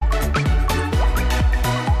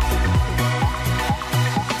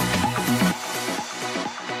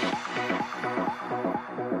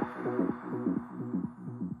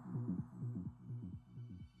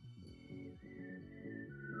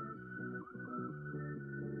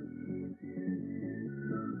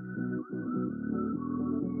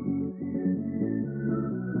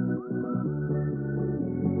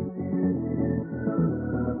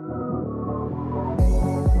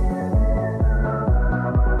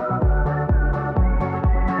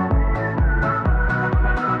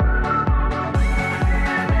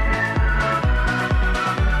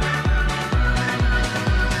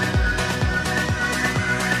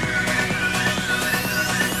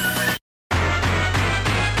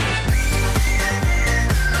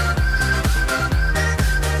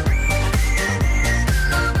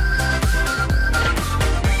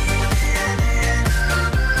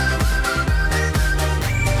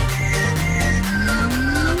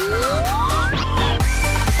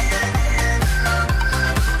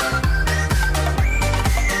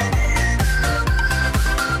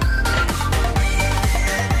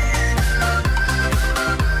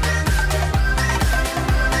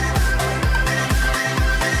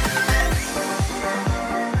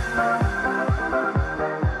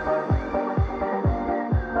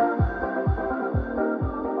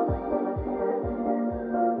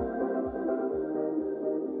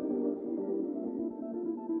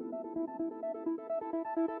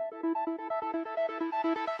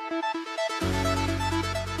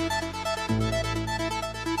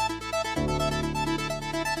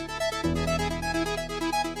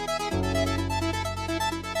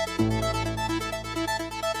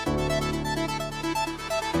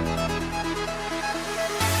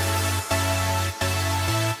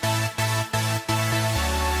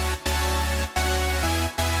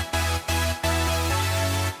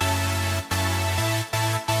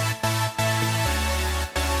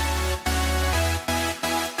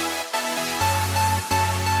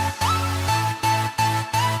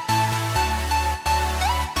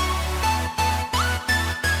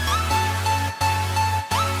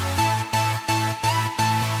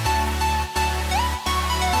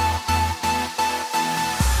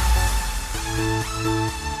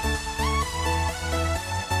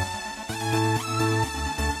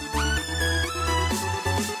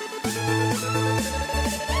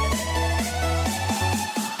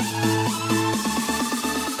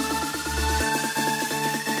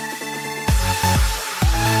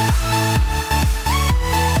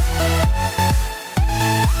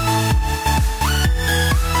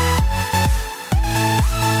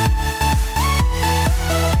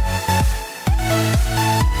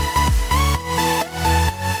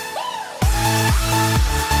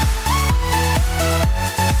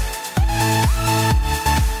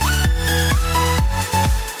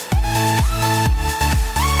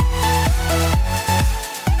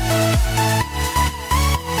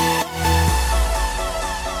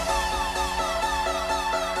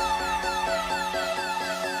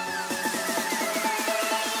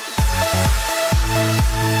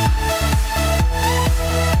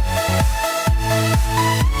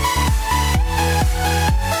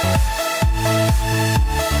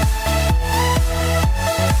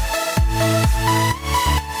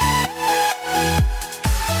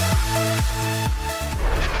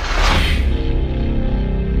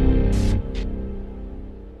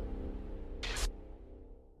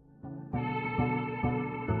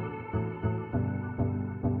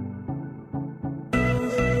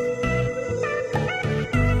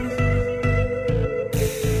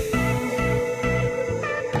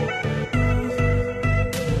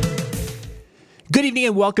evening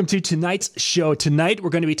and welcome to tonight's show. Tonight, we're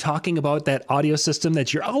going to be talking about that audio system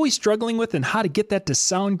that you're always struggling with and how to get that to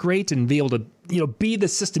sound great and be able to, be the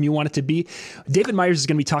system you want it to be. David Myers is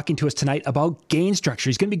going to be talking to us tonight about gain structure.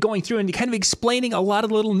 He's going to be going through and kind of explaining a lot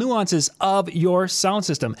of little nuances of your sound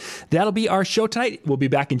system. That'll be our show tonight. We'll be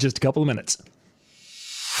back in just a couple of minutes.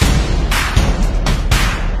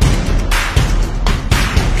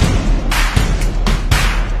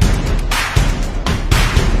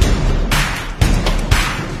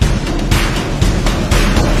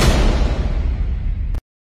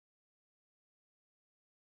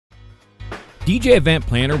 DJ Event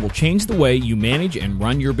Planner will change the way you manage and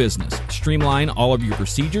run your business. Streamline all of your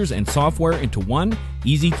procedures and software into one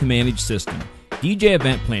easy-to-manage system. DJ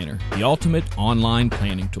Event Planner, the ultimate online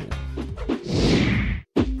planning tool.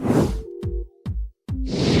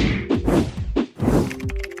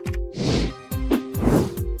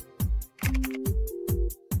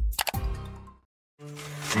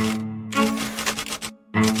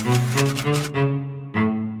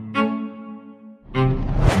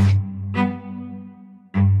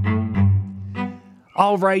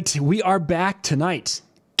 All right, we are back tonight.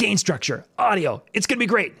 Gain structure, audio. It's going to be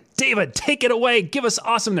great. David, take it away. Give us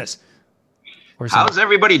awesomeness. How's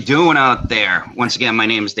everybody doing out there? Once again, my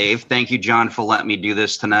name is Dave. Thank you, John, for letting me do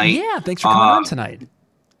this tonight. Yeah, thanks for coming on tonight.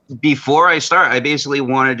 Before I start, I basically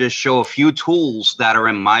wanted to show a few tools that are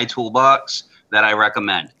in my toolbox that I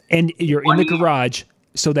recommend. And you're in the garage,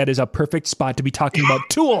 so that is a perfect spot to be talking about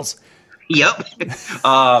tools. Yep.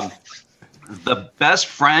 The best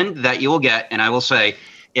friend that you will get, and I will say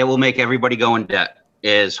it will make everybody go in debt,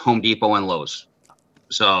 is Home Depot and Lowe's.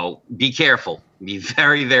 So be careful. Be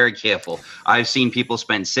very, very careful. I've seen people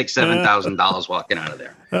spend $6,000, $7,000 walking out of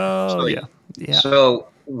there. Oh, yeah. So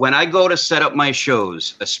when I go to set up my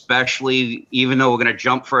shows, especially even though we're going to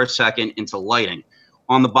jump for a second into lighting,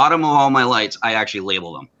 on the bottom of all my lights, I actually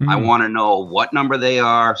label them. I want to know what number they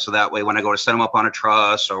are, so that way when I go to set them up on a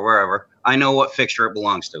truss or wherever, I know what fixture it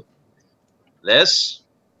belongs to. This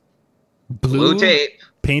blue tape,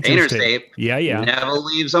 painter's tape. Yeah. Never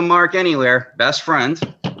leaves a mark anywhere. Best friend.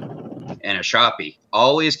 And a Sharpie.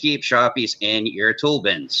 Always keep Sharpies in your tool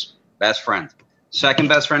bins. Best friend. Second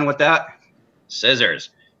best friend with that,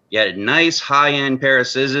 scissors. Get a nice high-end pair of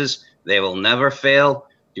scissors. They will never fail.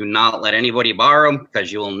 Do not let anybody borrow them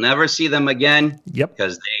because you will never see them again. Yep.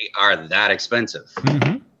 Because they are that expensive.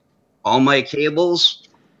 All my cables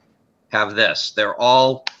have this. They're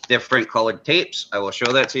all different colored tapes. I will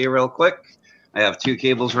show that to you real quick. I have two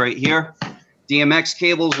cables right here. DMX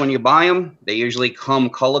cables, when you buy them, they usually come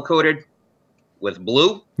color-coded with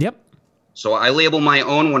blue. Yep. So I label my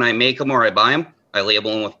own when I make them or I buy them. I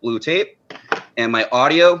label them with blue tape. And my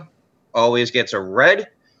audio always gets a red.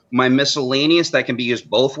 My miscellaneous that can be used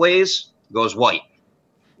both ways goes white.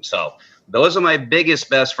 So those are my biggest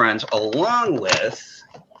best friends, along with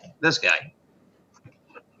this guy.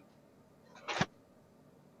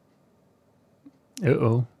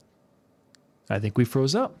 Uh-oh. I think we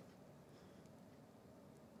froze up.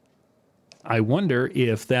 I wonder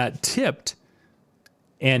if that tipped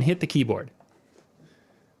and hit the keyboard.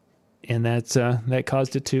 And that's that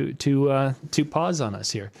caused it to pause on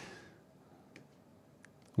us here.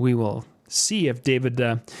 We will see if David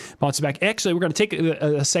bounces back. Actually, we're going to take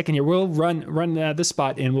a second here. We'll run this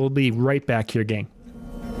spot, and we'll be right back here, gang.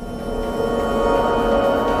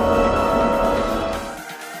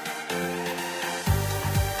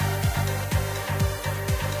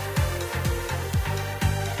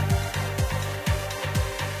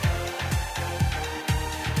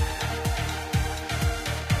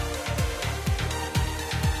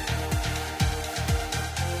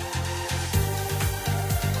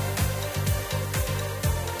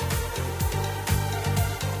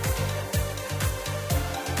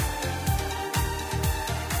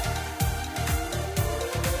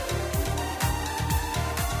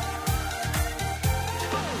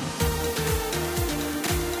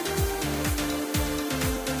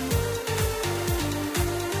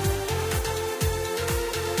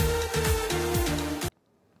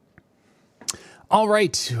 All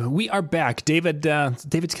right, we are back.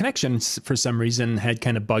 David's connection for some reason had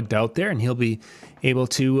kind of bugged out there, and he'll be able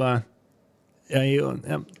to.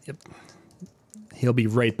 He'll be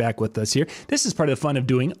right back with us here. This is part of the fun of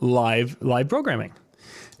doing live programming.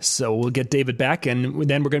 So we'll get David back, and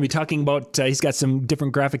then we're going to be talking about. He's got some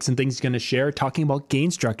different graphics and things he's going to share, talking about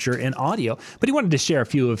gain structure and audio. But he wanted to share a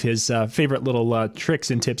few of his favorite little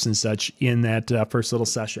tricks and tips and such in that first little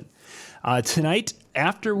session. Tonight,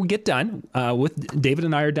 after we get done with David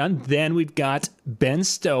and I are done, then we've got Ben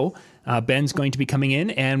Stowe. Ben's going to be coming in,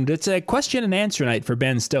 and it's a question and answer night for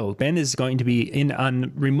Ben Stowe. Ben is going to be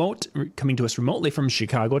coming to us remotely from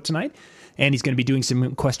Chicago tonight, and he's going to be doing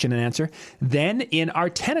some question and answer. Then in our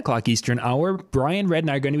 10 o'clock Eastern hour, Brian Red and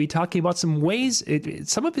I are going to be talking about some ways.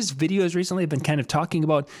 Some of his videos recently have been kind of talking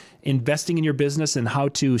about investing in your business and how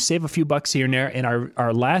to save a few bucks here and there. And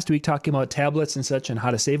our last week talking about tablets and such and how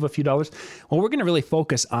to save a few dollars. Well, we're going to really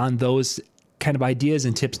focus on those kind of ideas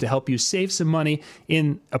and tips to help you save some money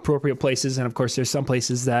in appropriate places. And of course, there's some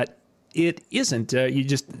places that it isn't. You're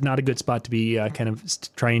just not a good spot to be kind of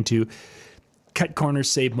trying to cut corners,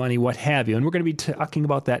 save money, what have you. And we're going to be talking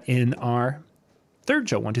about that in our third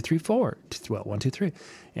show, 1, 2, 3, 4. Well, 1, 2, 3,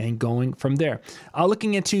 and going from there.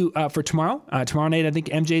 Looking into for tomorrow. Tomorrow night, I think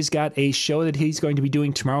MJ's got a show that he's going to be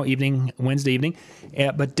doing tomorrow evening, Wednesday evening.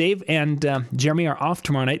 But Dave and Jeremy are off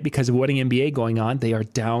tomorrow night because of Wedding MBA going on. They are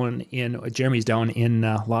Jeremy's down in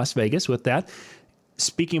Las Vegas with that.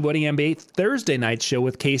 Speaking of Wedding MBA, Thursday night show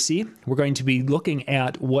with Casey, we're going to be looking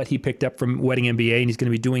at what he picked up from Wedding MBA, and he's going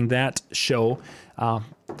to be doing that show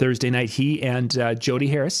Thursday night. He and Jody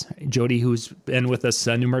Harris, Jody, who's been with us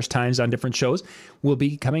numerous times on different shows, will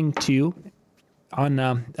be coming to you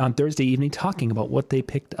on Thursday evening talking about what they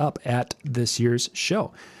picked up at this year's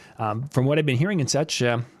show. From what I've been hearing and such,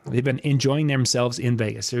 they've been enjoying themselves in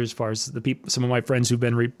Vegas. As far as the people, some of my friends who've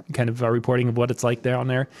been reporting of what it's like down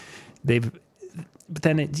there, But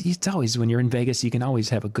then it's always, when you're in Vegas, you can always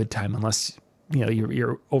have a good time unless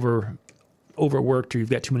you're overworked or you've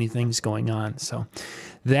got too many things going on. So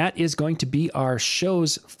that is going to be our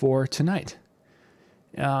shows for tonight.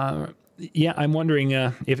 I'm wondering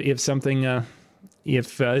if something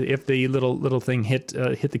if the little thing hit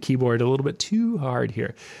the keyboard a little bit too hard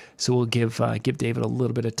here. So we'll give David a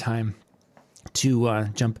little bit of time to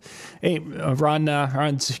jump. Hey,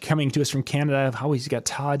 Ron's coming to us from Canada. How he's got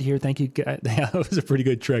Todd here. Thank you. That was a pretty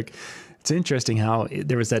good trick. It's interesting how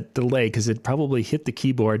there was that delay because it probably hit the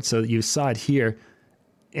keyboard. So you saw it here,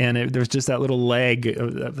 and there was just that little lag.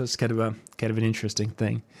 That was kind of an interesting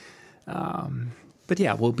thing. But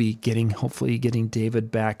yeah, we'll be hopefully getting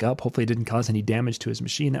David back up. Hopefully it didn't cause any damage to his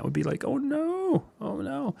machine. That would be like, oh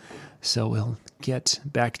no. So we'll get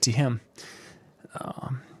back to him.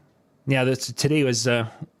 Today was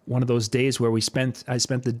one of those days where I spent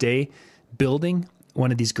the day building one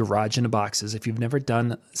of these garage in a boxes. If you've never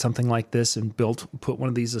done something like this and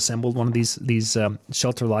assembled one of these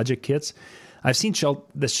Shelter Logic kits, I've seen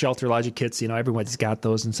the Shelter Logic kits. Everybody's got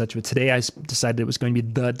those and such. But today I decided it was going to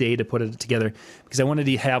be the day to put it together because I wanted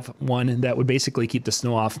to have one that would basically keep the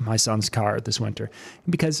snow off my son's car this winter.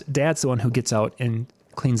 Because Dad's the one who gets out and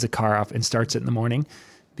cleans the car off and starts it in the morning,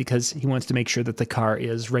 because he wants to make sure that the car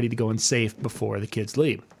is ready to go and safe before the kids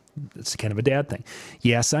leave. It's kind of a dad thing.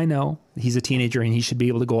 Yes, I know he's a teenager and he should be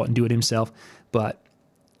able to go out and do it himself, but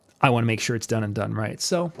I want to make sure it's done and done right.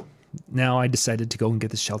 So now I decided to go and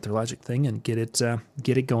get the Shelter Logic thing and get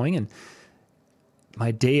it going. And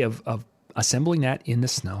my day of assembling that in the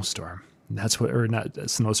snowstorm. Or not a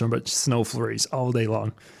snowstorm, but snow flurries all day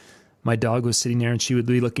long. My dog was sitting there and she would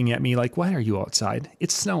be looking at me like, "Why are you outside?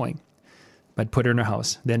 It's snowing." I'd put her in her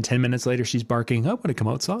house. Then 10 minutes later, she's barking, "I want to come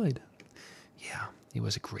outside." Yeah, it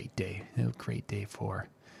was a great day. For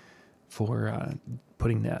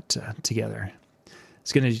putting that together. I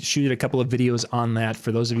was going to shoot a couple of videos on that.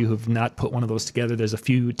 For those of you who have not put one of those together, there's a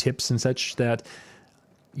few tips and such that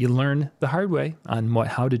you learn the hard way on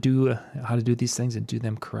how to do these things and do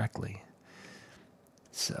them correctly.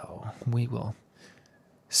 So we will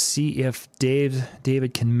see if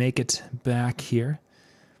David can make it back here.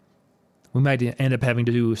 We might end up having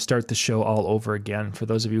to start the show all over again. For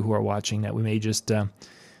those of you who are watching that, we may just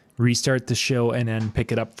restart the show and then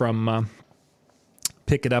pick it up.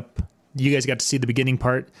 You guys got to see the beginning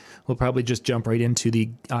part. We'll probably just jump right into the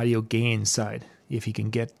audio gain side. If he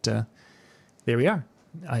can get, there we are.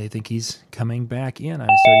 I think he's coming back in. I'm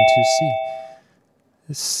starting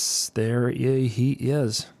to see. There he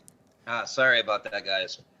is. Sorry about that,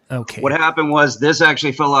 guys. Okay. What happened was this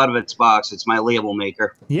actually fell out of its box. It's my label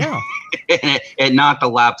maker. Yeah. it knocked the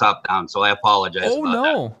laptop down, so I apologize.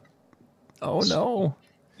 Oh no.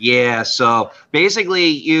 Yeah, so basically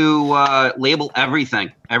you label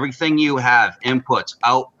everything you have, inputs,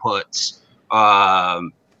 outputs,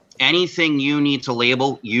 anything you need to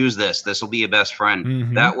label, use this. This will be your best friend.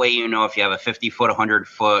 Mm-hmm. That way you know if you have a 50-foot,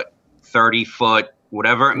 100-foot, 30-foot,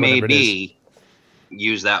 whatever it may be,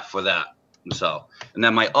 use that for that. So, and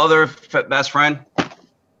then my other best friend,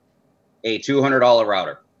 a $200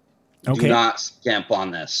 router. Okay. Do not skimp on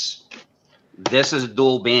this. This is a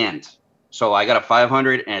dual band. So I got a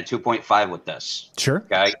 500 and a 2.5 with this. Sure.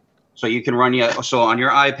 Okay. So you can run so on your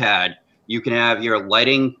iPad, you can have your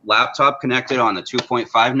lighting laptop connected on the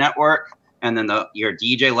 2.5 network, and then your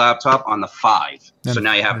DJ laptop on the 5. So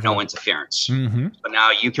now you have no interference. Mm-hmm. So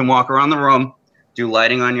now you can walk around the room, do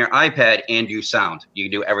lighting on your iPad, and do sound. You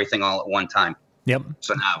can do everything all at one time. Yep.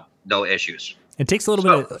 So now no issues. It takes a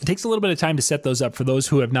little bit. It takes a little bit of time to set those up for those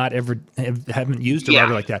who have not haven't used a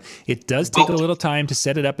router like that. It does take a little time to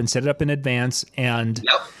set it up and set it up in advance. And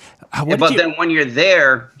but then when you're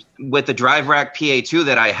there with the Drive Rack PA2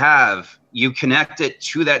 that I have, you connect it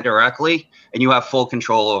to that directly, and you have full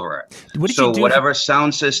control over it. So whatever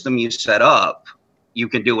sound system you set up, you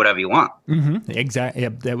can do whatever you want. Mm-hmm. Exactly.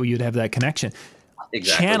 Yep. That way you'd have that connection.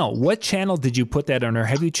 Exactly. Channel. What channel did you put that on, or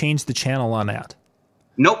have you changed the channel on that?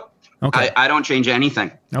 Nope. Okay. I don't change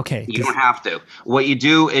anything. Okay. You don't have to. What you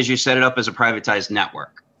do is you set it up as a privatized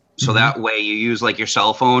network. So that way you use like your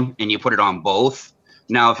cell phone and you put it on both.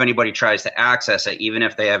 Now, if anybody tries to access it, even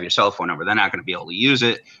if they have your cell phone number, they're not going to be able to use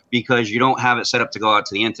it because you don't have it set up to go out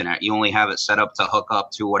to the internet. You only have it set up to hook up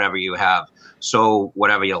to whatever you have. So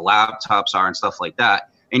whatever your laptops are and stuff like that.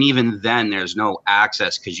 And even then there's no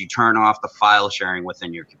access because you turn off the file sharing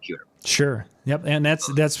within your computer. Sure. Yep. And that's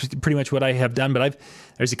pretty much what I have done. But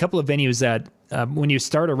there's a couple of venues that when you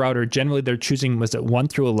start a router, generally they're choosing, was it 1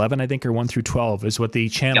 through 11, I think, or 1 through 12 is what the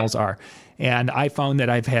channels are. And I found that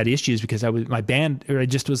I've had issues because my band, or I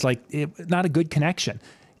just was like, not a good connection.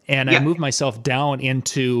 And I moved myself down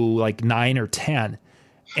into like 9 or 10.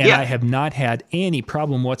 And I have not had any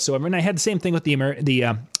problem whatsoever. And I had the same thing with the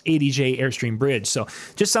ADJ Airstream Bridge. So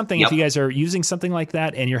just something, if you guys are using something like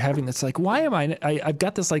that and you're having this, like, why am I've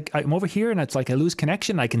got this, like, I'm over here and it's like I lose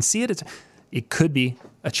connection. I can see it. It could be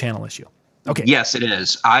a channel issue. Okay. Yes, it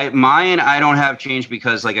is. Mine I don't have changed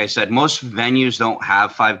because, like I said, most venues don't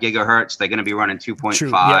have 5 gigahertz. They're going to be running 2.5. True.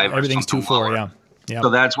 Yep, everything's 2.4. Yeah. Yep. So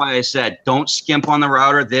that's why I said don't skimp on the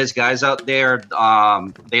router. There's guys out there.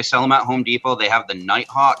 They sell them at Home Depot. They have the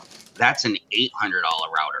Nighthawk. That's an $800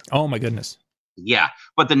 router. Oh my goodness. Yeah,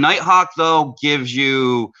 but the Nighthawk though gives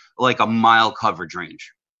you like a mile coverage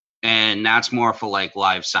range, and that's more for like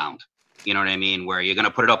live sound. You know what I mean? Where you're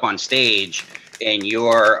gonna put it up on stage, and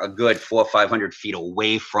you're a good 400 or 500 feet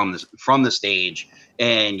away from the stage,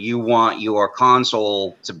 and you want your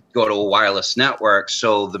console to go to a wireless network,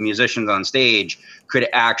 so the musicians on stage could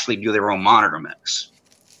actually do their own monitor mix.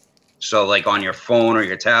 So like on your phone or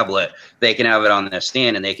your tablet, they can have it on their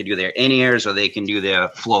stand, and they can do their in-ears or they can do their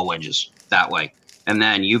flow wedges that way. And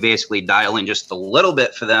then you basically dial in just a little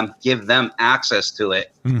bit for them, give them access to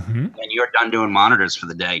it, and you're done doing monitors for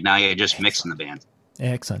the day. Now you're just mixing the band.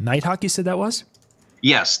 Excellent. Nighthawk, you said that was?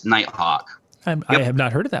 Yes, Nighthawk. I have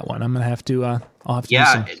not heard of that one. I'm gonna have to. I'll have to.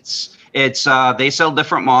 Yeah, it's they sell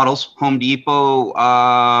different models. Home Depot.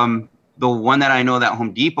 The one that I know that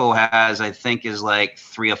Home Depot has, I think, is like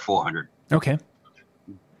 300 or 400. Okay.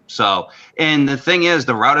 So, and the thing is,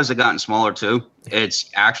 the routers have gotten smaller too.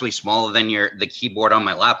 It's actually smaller than the keyboard on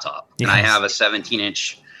my laptop. Yes. And I have a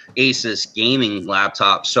 17-inch Asus gaming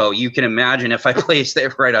laptop. So you can imagine if I placed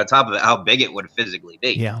it right on top of it, how big it would physically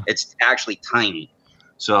be. Yeah. It's actually tiny.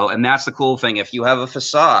 So, and that's the cool thing. If you have a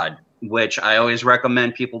facade, which I always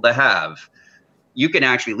recommend people to have, you can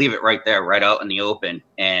actually leave it right there, right out in the open,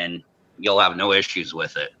 and you'll have no issues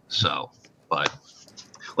with it. So, but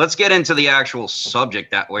let's get into the actual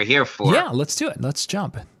subject that we're here for. Yeah, let's do it. Let's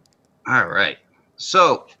jump. All right.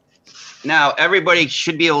 So now everybody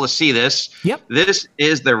should be able to see this. Yep. This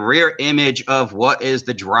is the rear image of what is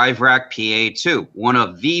the Drive Rack PA2, one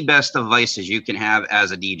of the best devices you can have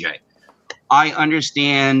as a DJ. I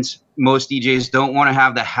understand most DJs don't want to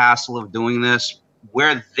have the hassle of doing this.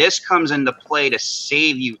 Where this comes into play to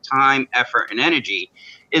save you time, effort, and energy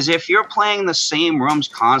is if you're playing the same rooms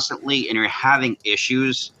constantly and you're having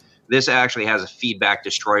issues, this actually has a feedback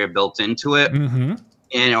destroyer built into it. And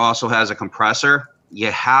it also has a compressor.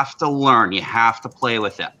 You have to learn. You have to play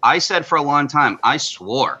with it. I said for a long time, I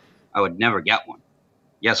swore I would never get one.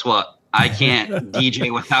 Guess what? I can't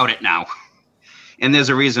DJ without it now. And there's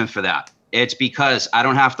a reason for that. It's because I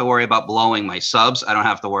don't have to worry about blowing my subs. I don't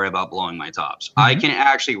have to worry about blowing my tops. I can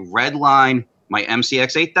actually redline my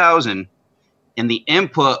MCX 8000 and the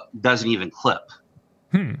input doesn't even clip.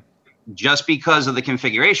 Just because of the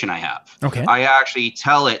configuration I have. Okay. I actually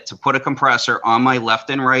tell it to put a compressor on my left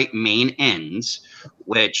and right main ends,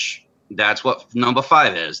 which that's what number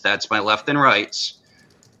 5 is. That's my left and rights.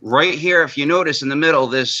 Right here, if you notice in the middle,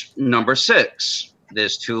 this number 6,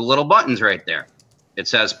 there's 2 little buttons right there. It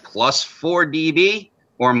says plus 4 dB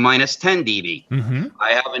or minus 10 dB.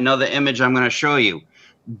 I have another image I'm going to show you.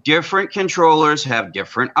 Different controllers have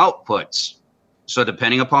different outputs. So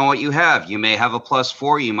depending upon what you have, you may have a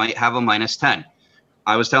 +4, you might have a -10.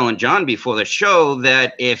 I was telling John before the show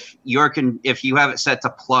that if you have it set to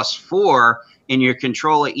 +4 in your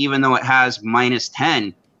controller, even though it has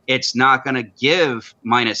 -10, it's not going to give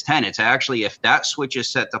 -10. It's actually, if that switch is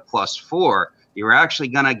set to +4, you're actually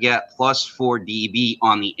going to get +4 dB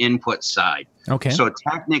on the input side. Okay. So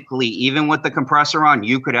technically, even with the compressor on,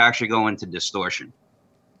 you could actually go into distortion,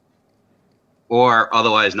 or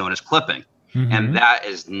otherwise known as clipping. Mm-hmm. And that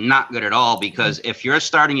is not good at all, because if you're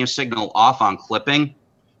starting your signal off on clipping,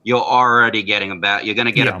 you're already getting you're going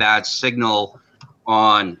to get a bad signal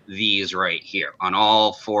on these right here, on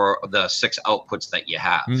all 4 of the 6 outputs that you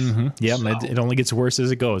have. Mm-hmm. Yeah, so, it only gets worse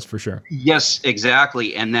as it goes, for sure. Yes,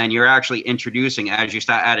 exactly. And then you're actually introducing, as you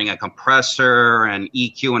start adding a compressor and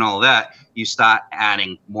EQ and all that, you start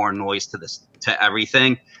adding more noise to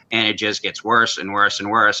everything, and it just gets worse and worse and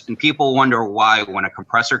worse. And people wonder why, when a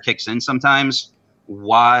compressor kicks in sometimes,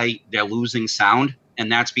 why they're losing sound.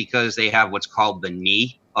 And that's because they have what's called the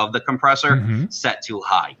knee of the compressor set too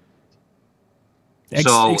high.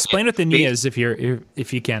 So explain what the knee is, if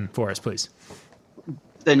you can, for us, please.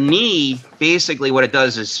 The knee, basically what it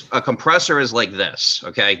does is, a compressor is like this,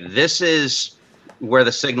 okay? This is where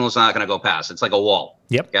the signal is not going to go past. It's like a wall.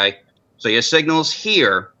 Yep. Okay? So your signal's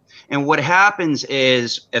here, and what happens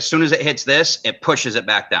is, as soon as it hits this, it pushes it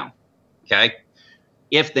back down, okay?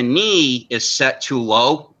 If the knee is set too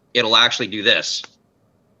low, it'll actually do this.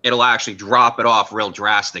 It'll actually drop it off real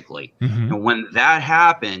drastically. Mm-hmm. And when that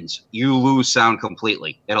happens, you lose sound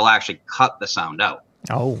completely. It'll actually cut the sound out.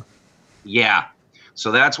 Oh. Yeah.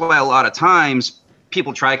 So that's why a lot of times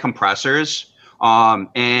people try compressors,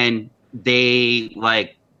 and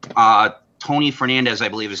they Tony Fernandez, I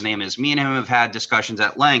believe his name is. Me and him have had discussions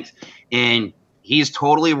at length, and he's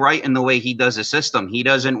totally right in the way he does the system. He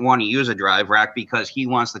doesn't want to use a drive rack because he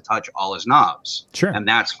wants to touch all his knobs. Sure. And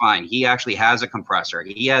that's fine. He actually has a compressor.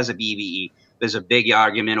 He has a BBE. There's a big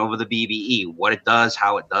argument over the BBE, what it does,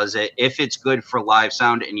 how it does it, if it's good for live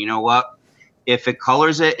sound. And you know what? If it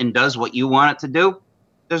colors it and does what you want it to do,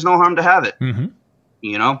 there's no harm to have it. Mm-hmm.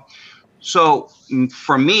 You know? So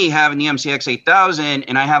for me, having the MCX 8000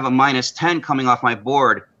 and I have a -10 coming off my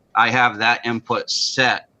board, I have that input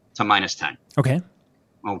set to -10. Okay.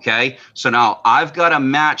 Okay. So now I've got a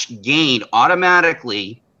match gain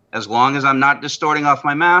automatically. As long as I'm not distorting off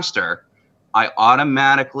my master, I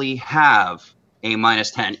automatically have a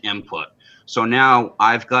 -10 input. So now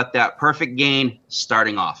I've got that perfect gain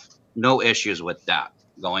starting off. No issues with that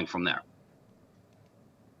going from there.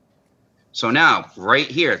 So now right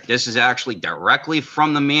here, this is actually directly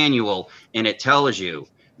from the manual, and it tells you,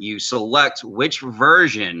 you select which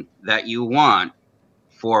version that you want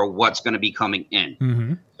for what's going to be coming in.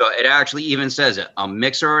 Mm-hmm. So it actually even says it, a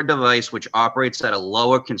mixer or device which operates at a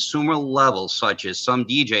lower consumer level, such as some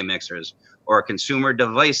DJ mixers or consumer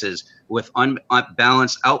devices with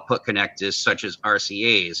unbalanced output connectors, such as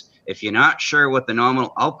RCAs. If you're not sure what the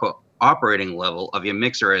nominal output operating level of your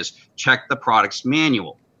mixer is, check the product's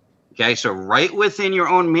manual. Okay, so right within your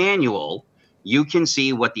own manual, you can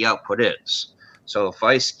see what the output is. So if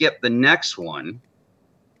I skip the next one,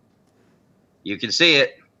 you can see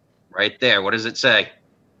it right there. What does it say?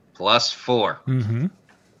 +4. Mm-hmm.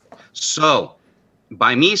 So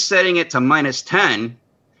by me setting it to -10,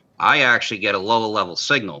 I actually get a lower level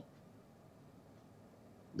signal.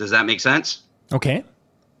 Does that make sense? Okay.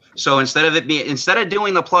 So instead of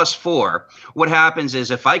doing the +4, what happens is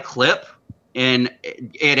if I clip, and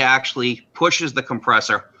it actually pushes the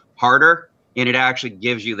compressor harder, and it actually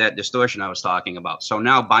gives you that distortion I was talking about. So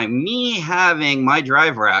now by me having my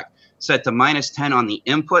drive rack set to -10 on the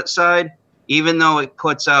input side, even though it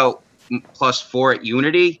puts out +4 at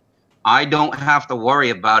unity, I don't have to worry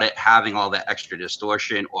about it having all that extra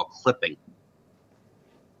distortion or clipping.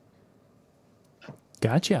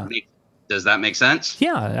 Gotcha. Does that make sense?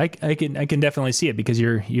 Yeah, I can definitely see it, because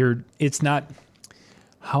it's not,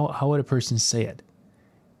 how would a person say it?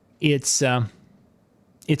 It's not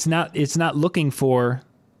looking for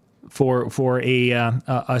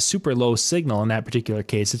a super low signal in that particular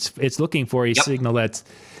case. It's looking for a signal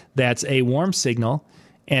that's a warm signal,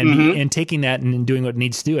 and taking that and doing what it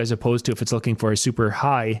needs to do, as opposed to if it's looking for a super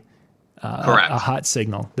high, a hot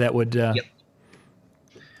signal that would.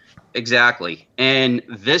 Exactly. And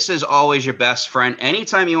this is always your best friend.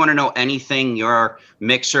 Anytime you want to know anything, your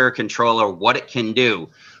mixer, controller, what it can do.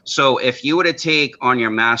 So if you were to take on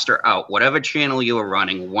your master out, whatever channel you were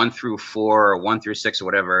running, 1 through 4 or 1 through 6 or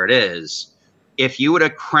whatever it is, if you were to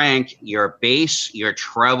crank your bass, your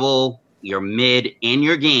treble, your mid, and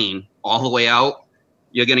your gain all the way out,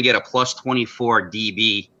 you're going to get a +24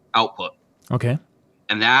 dB output. Okay.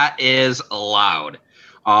 and that is loud.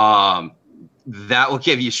 That will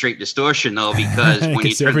give you straight distortion, though, because when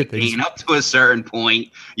you turn the gain up to a certain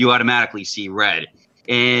point, you automatically see red.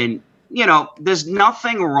 And, you know, there's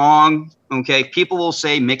nothing wrong, okay? People will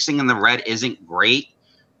say mixing in the red isn't great.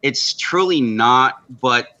 It's truly not,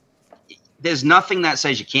 but there's nothing that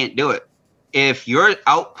says you can't do it. If your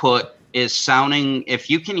output is sounding, if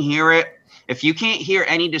you can hear it, if you can't hear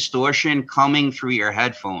any distortion coming through your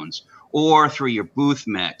headphones or through your booth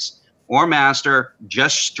mix or master,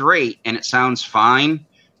 just straight, and it sounds fine,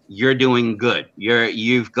 you're doing good.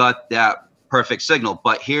 You've got that perfect signal.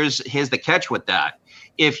 But here's the catch with that.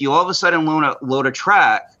 If you all of a sudden load a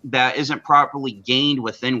track that isn't properly gained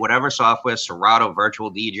within whatever software, Serato,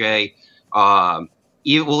 Virtual DJ,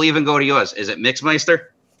 we'll even go to yours. Is it Mixmeister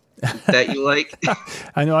that you like?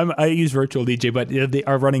 I know I use Virtual DJ, but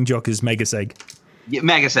our running joke is Megaseg. Yeah,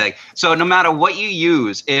 Megaseg. So no matter what you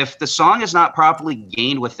use, if the song is not properly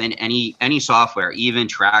gained within any software, even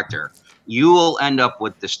Tractor, you will end up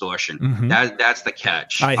with distortion. Mm-hmm. That's the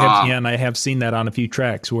catch. I have seen that on a few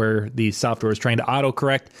tracks where the software was trying to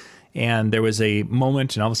autocorrect, and there was a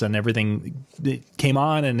moment, and all of a sudden everything came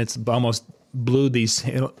on, and it's almost blew these.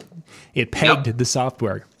 It pegged the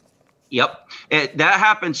software. Yep, that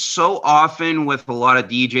happens so often with a lot of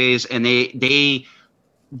DJs, and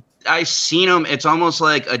I've seen them. It's almost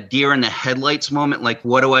like a deer in the headlights moment. Like,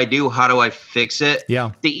 what do I do? How do I fix it?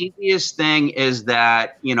 Yeah. The easiest thing is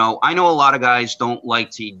that, you know, I know a lot of guys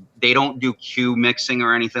they don't do cue mixing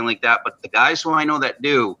or anything like that. But the guys who I know that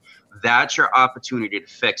do, that's your opportunity to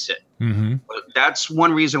fix it. Mm-hmm. But that's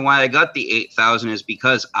one reason why I got the 8000 is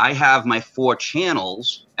because I have my 4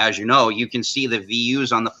 channels. As you know, you can see the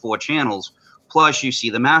VUs on the 4 channels. Plus, you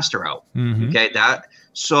see the master out. Mm-hmm. Okay,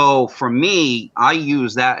 So for me, I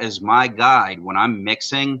use that as my guide when I'm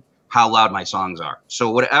mixing how loud my songs are. So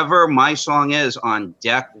whatever my song is on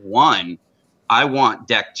deck 1, I want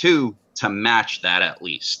deck 2 to match that at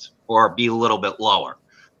least, or be a little bit lower.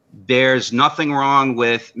 There's nothing wrong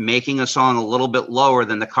with making a song a little bit lower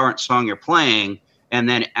than the current song you're playing, and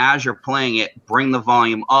then as you're playing it, bring the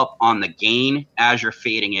volume up on the gain as you're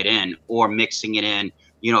fading it in or mixing it in.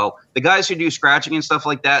 You know, the guys who do scratching and stuff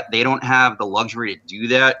like that, they don't have the luxury to do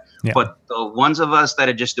that. Yeah. But the ones of us that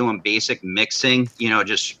are just doing basic mixing, you know,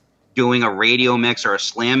 just doing a radio mix or a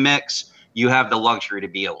slam mix, you have the luxury to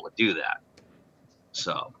be able to do that.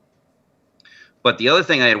 So, but the other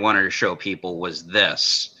thing I had wanted to show people was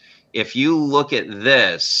this. If you look at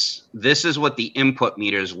this is what the input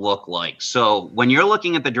meters look like. So when you're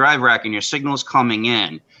looking at the drive rack and your signal's coming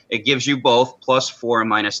in, it gives you both +4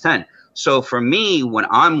 and -10. So for me, when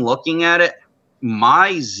I'm looking at it,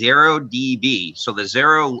 my 0 dB, so the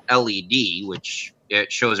 0 LED, which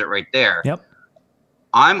it shows it right there, yep,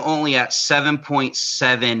 I'm only at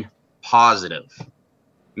 7.7 positive,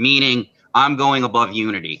 meaning I'm going above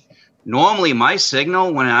unity. Normally, my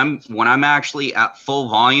signal when I'm actually at full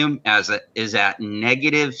volume is at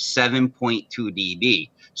 -7.2 dB.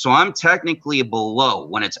 So I'm technically below.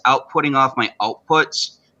 When it's outputting off my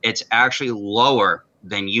outputs, it's actually lower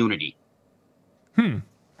than unity.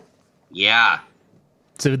 Yeah.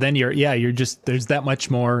 So then you're just, there's that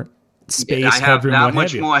much more space. I have that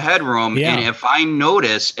much more headroom. Yeah. And if I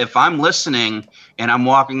notice, if I'm listening and I'm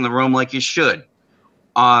walking the room like you should,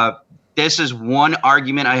 this is one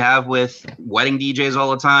argument I have with wedding DJs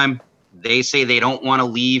all the time. They say they don't want to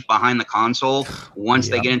leave behind the console once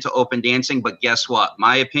they get into open dancing. But guess what?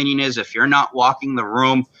 My opinion is if you're not walking the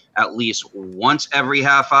room at least once every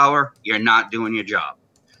half hour, you're not doing your job.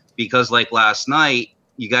 Because like last night,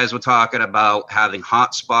 you guys were talking about having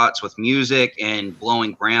hot spots with music and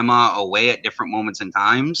blowing grandma away at different moments and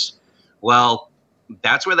times. Well,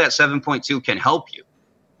 that's where that 7.2 can help you.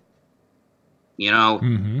 You know,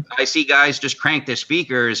 I see guys just crank their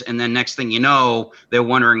speakers, and then next thing you know, they're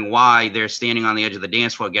wondering why they're standing on the edge of the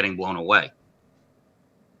dance floor getting blown away.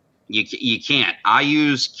 You can't. I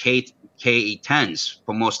use K10s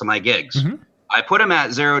for most of my gigs. I put them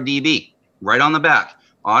at 0 dB right on the back.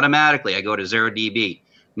 Automatically, I go to 0 dB.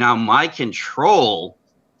 Now, my control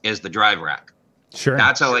is the drive rack. Sure.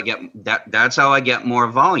 That's how I get that's how I get more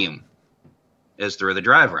volume, is through the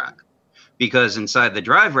drive rack. Because inside the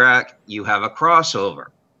drive rack, you have a crossover.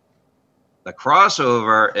 The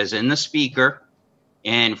crossover is in the speaker.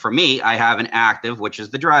 And for me, I have an active, which is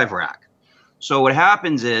the drive rack. So what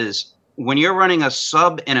happens is when you're running a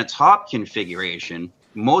sub and a top configuration,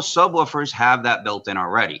 most subwoofers have that built in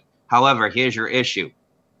already. However, here's your issue.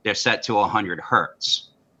 They're set to 100 hertz.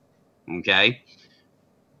 Okay?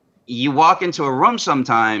 You walk into a room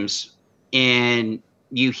sometimes and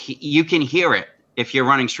you can hear it. If you're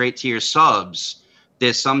running straight to your subs,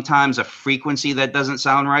 there's sometimes a frequency that doesn't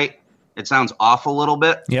sound right. It sounds off a little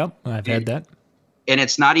bit. Yep, I've had that. And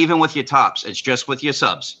it's not even with your tops. It's just with your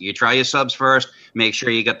subs. You try your subs first. Make sure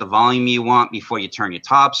you get the volume you want before you turn your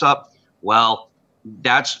tops up. Well,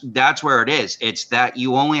 that's where it is. It's that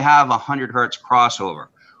you only have 100 hertz crossover.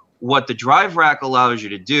 What the drive rack allows you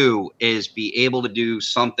to do is be able to do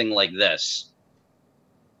something like this.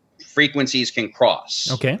 Frequencies can cross.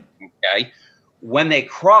 Okay. Okay. When they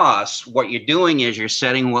cross, what you're doing is you're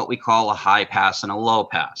setting what we call a high pass and a low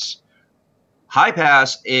pass. High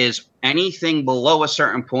pass is anything below a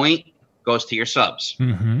certain point goes to your subs.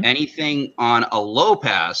 Mm-hmm. Anything on a low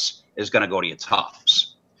pass is going to go to your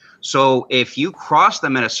tops. So if you cross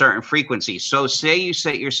them at a certain frequency, so say you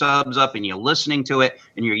set your subs up and you're listening to it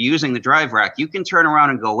and you're using the drive rack, you can turn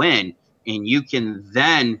around and go in and you can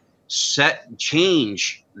then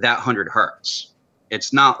change that 100 hertz.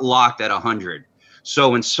 It's not locked at 100.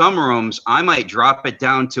 So in some rooms, I might drop it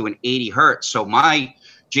down to an 80 hertz. So my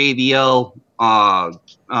JBL, the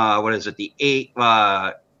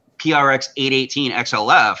PRX 818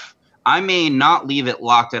 XLF, I may not leave it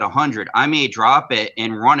locked at 100. I may drop it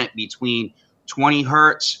and run it between 20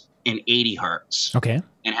 hertz and 80 hertz. Okay.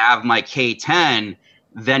 And have my K10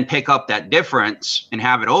 then pick up that difference and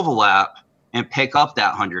have it overlap and pick up that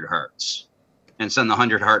 100 hertz and send the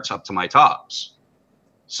 100 hertz up to my tops.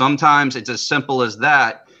 Sometimes it's as simple as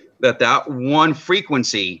that one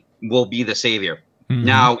frequency will be the savior. Mm-hmm.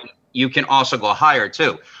 Now, you can also go higher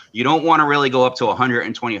too. You don't want to really go up to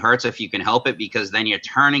 120 hertz if you can help it, because then you're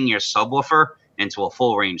turning your subwoofer into a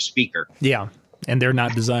full range speaker. Yeah, and they're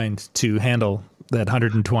not designed to handle that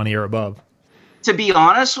 120 or above. To be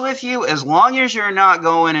honest with you, as long as you're not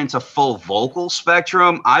going into full vocal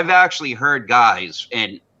spectrum, I've actually heard guys,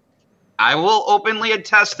 and I will openly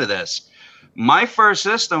attest to this. My first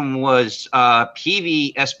system was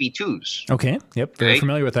PV SB2s. Okay, yep, very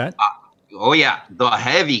familiar with that. Oh, yeah, the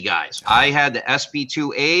heavy guys. I had the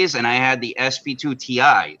SB2As and I had the SB2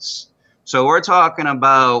 TIs. So we're talking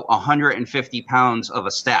about 150 pounds of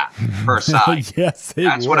a stack per side. Yes,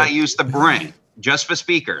 that's what I used to bring just for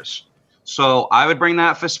speakers. So I would bring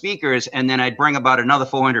that for speakers, and then I'd bring about another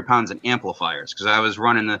 400 pounds in amplifiers, because I was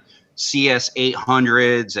running the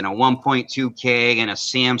CS800s and a 1.2K and a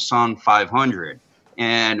Samsung 500.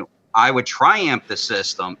 And I would tri-amp the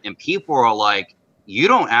system, and people are like, you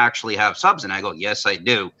don't actually have subs. And I go, yes, I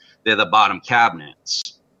do. They're the bottom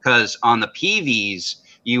cabinets. Because on the PVs,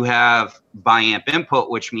 you have bi-amp input,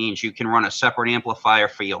 which means you can run a separate amplifier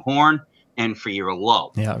for your horn and for your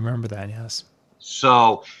low. Yeah, I remember that, yes.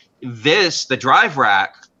 So the drive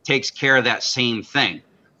rack takes care of that same thing.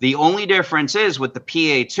 The only difference is with the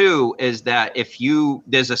PA2 is that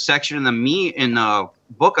there's a section in the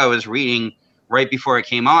book I was reading right before I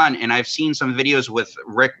came on, and I've seen some videos with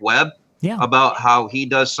Rick Webb. Yeah. About how he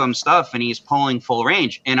does some stuff and he's pulling full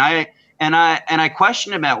range. And I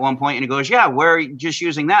questioned him at one point, and he goes, yeah, we're just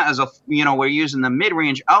using that as we're using the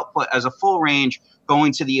mid-range output as a full range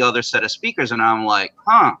going to the other set of speakers. And I'm like,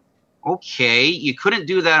 okay, you couldn't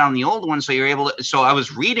do that on the old one. So you're able to, so I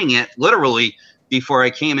was reading it literally before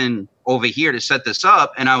I came in over here to set this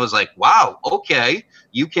up. And I was like, wow, okay,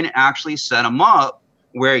 you can actually set them up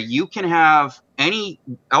where you can have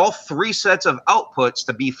all three sets of outputs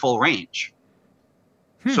to be full range.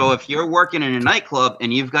 So if you're working in a nightclub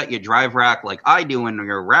and you've got your drive rack like I do in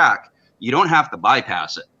your rack, you don't have to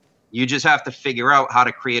bypass it. You just have to figure out how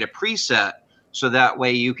to create a preset so that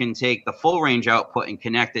way you can take the full range output and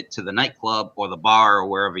connect it to the nightclub or the bar or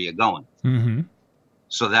wherever you're going. Mm-hmm.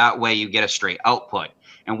 So that way you get a straight output.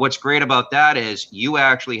 And what's great about that is you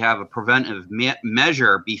actually have a preventive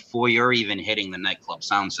measure before you're even hitting the nightclub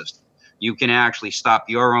sound system. You can actually stop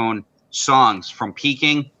your own songs from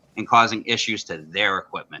peaking and causing issues to their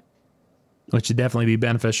equipment. Which would definitely be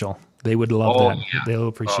beneficial. They would love that. Yeah. They'll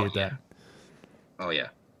appreciate that. Oh, yeah.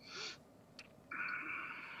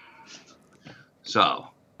 So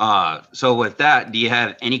with that, do you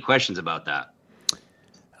have any questions about that?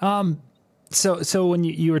 So when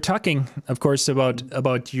you were talking, of course,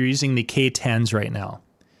 about you're using the K10s right now.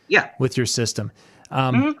 Yeah. With your system.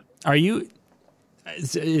 Are you...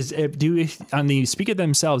 do you, on the speaker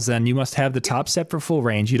themselves, then you must have the top set for full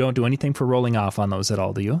range. You don't do anything for rolling off on those at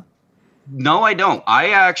all, do you? No, I don't.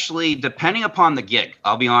 I actually, depending upon the gig,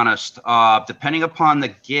 I'll be honest, depending upon the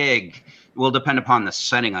gig will depend upon the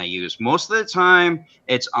setting I use. Most of the time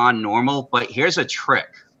it's on normal, but here's a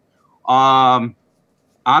trick. On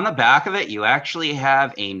the back of it, you actually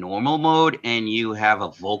have a normal mode and you have a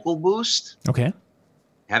vocal boost. Okay.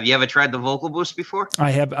 Have you ever tried the vocal boost before?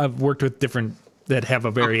 I have. I've worked with different that have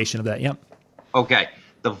a variation of that. Yep. Okay.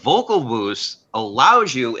 The vocal boost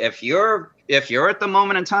allows you, if you're if you're at the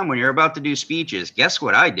moment in time when you're about to do speeches, guess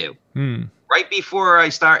what I do? Right before I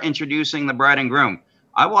start introducing the bride and groom,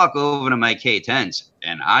 I walk over to my K10s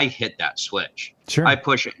and I hit that switch. Sure. I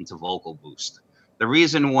push it into vocal boost. The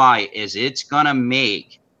reason why is it's going to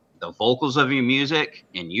make the vocals of your music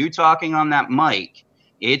and you talking on that mic,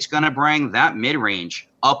 it's going to bring that mid-range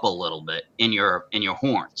up a little bit in your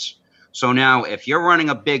horns. So now if you're running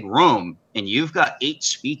a big room and you've got 8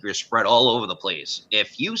 speakers spread all over the place,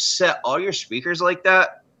 if you set all your speakers like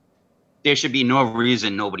that, there should be no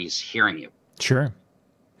reason nobody's hearing you. Sure.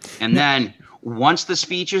 And then once the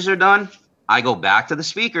speeches are done, I go back to the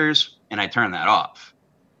speakers and I turn that off.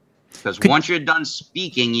 Because once you're done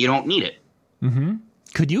speaking, you don't need it. Mm-hmm.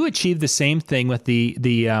 Could you achieve the same thing with the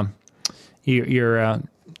drive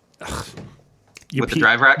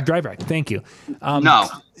rack? Drive rack. Thank you.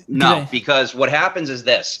 No, because what happens is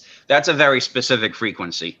this. That's a very specific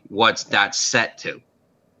frequency. What's that set to?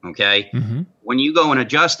 Okay. Mm-hmm. When you go and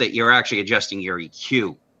adjust it, you're actually adjusting your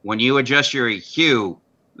EQ. When you adjust your EQ,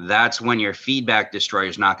 that's when your feedback destroyer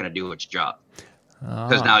is not going to do its job.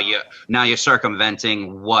 Because now you're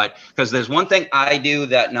circumventing because there's one thing I do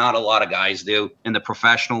that not a lot of guys do in the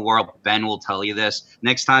professional world. Ben will tell you this.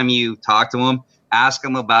 Next time you talk to him, ask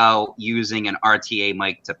him about using an RTA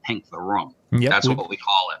mic to pink the room. Yep, that's what we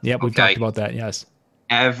call it. Yep, we've talked about that, yes.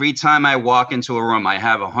 Every time I walk into a room, I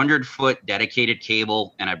have 100-foot dedicated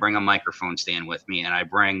cable, and I bring a microphone stand with me, and I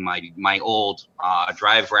bring my old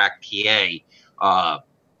drive rack PA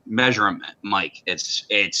measurement mic. It's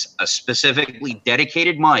a specifically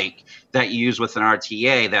dedicated mic that you use with an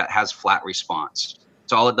RTA that has flat response.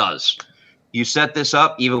 That's all it does. You set this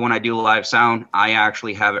up, even when I do live sound, I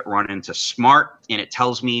actually have it run into Smart, and it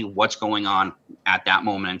tells me what's going on at that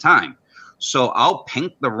moment in time. So I'll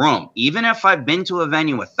pink the room. Even if I've been to a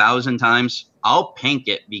venue 1,000 times, I'll pink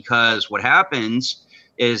it, because what happens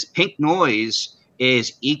is pink noise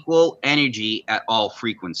is equal energy at all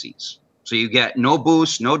frequencies. So you get no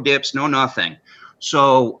boost, no dips, no nothing.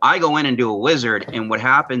 So I go in and do a wizard, and what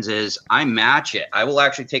happens is I match it. I will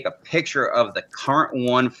actually take a picture of the current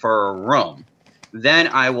one for a room. Then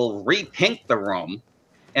I will re-pink the room,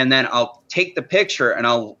 and then I'll take the picture and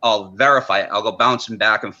I'll verify it. I'll go bouncing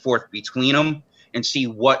back and forth between them and see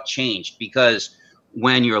what changed. Because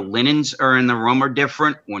when your linens are in the room are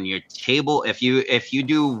different, when your table, if you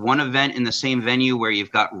do one event in the same venue where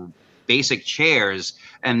you've got basic chairs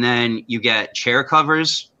and then you get chair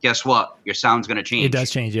covers, guess what? Your sound's going to change. It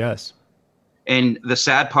does change, yes. And the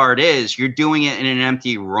sad part is you're doing it in an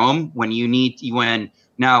empty room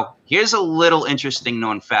now here's a little interesting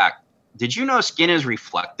known fact. Did you know skin is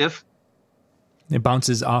reflective? It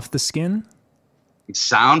bounces off the skin?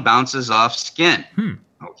 Sound bounces off skin.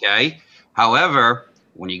 Okay. However,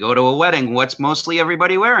 when you go to a wedding, what's mostly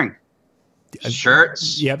everybody wearing?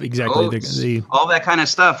 Shirts. Yep, exactly. Coats, all that kind of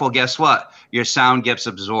stuff. Well, guess what? Your sound gets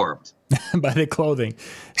absorbed by the clothing.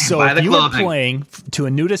 So if you were playing to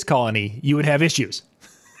a nudist colony, you would have issues.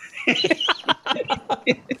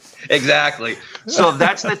 Exactly. So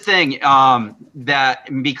that's the thing,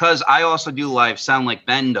 that because I also do live sound like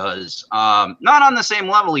Ben does, not on the same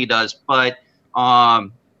level he does, but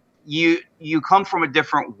you come from a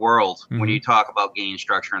different world when you talk about gain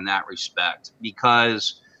structure in that respect,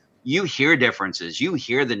 because you hear differences, you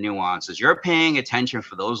hear the nuances, you're paying attention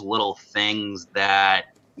for those little things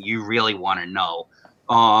that you really want to know.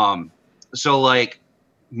 So like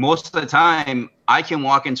most of the time I can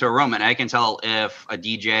walk into a room and I can tell if a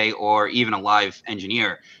DJ or even a live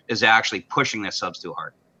engineer is actually pushing their subs too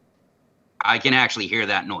hard. I can actually hear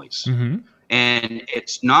that noise. And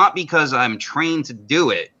it's not because I'm trained to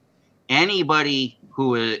do it. Anybody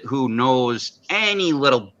who knows any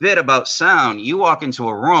little bit about sound, you walk into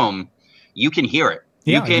a room, you can hear it.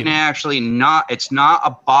 Yeah, you can actually it's not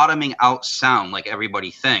a bottoming out sound like everybody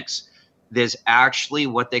thinks. There's actually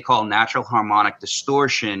what they call natural harmonic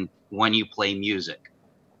distortion when you play music.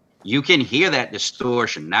 You can hear that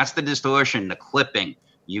distortion. That's the distortion, the clipping.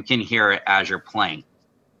 You can hear it as you're playing.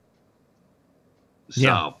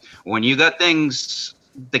 So when you got things,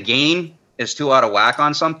 the gain is too out of whack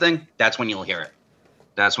on something, that's when you'll hear it.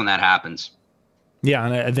 That's when that happens. Yeah,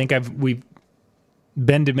 and I think we've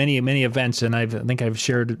been to many events, and I think I've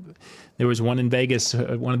shared. There was one in Vegas,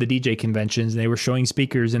 one of the DJ conventions, and they were showing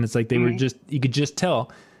speakers, and it's like they were you could just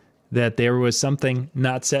tell that there was something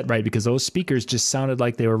not set right, because those speakers just sounded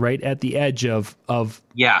like they were right at the edge of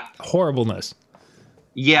horribleness.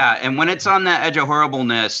 Yeah, and when it's on that edge of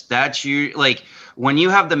horribleness, that's you like when you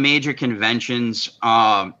have the major conventions,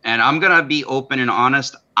 and I'm going to be open and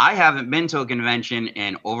honest, I haven't been to a convention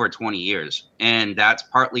in over 20 years. And that's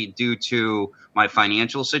partly due to my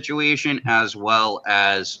financial situation as well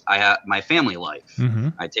as I have my family life. Mm-hmm.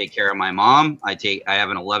 I take care of my mom. I have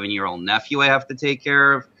an 11-year-old nephew I have to take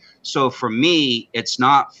care of. So for me, it's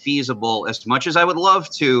not feasible as much as I would love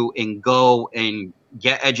to and go and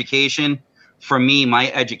get education. For me,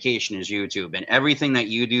 my education is YouTube, and everything that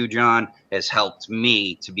you do, John, has helped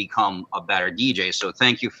me to become a better DJ. So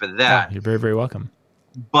thank you for that. Oh, you're very, very welcome.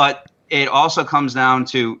 But it also comes down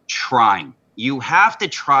to trying. You have to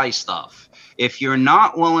try stuff. If you're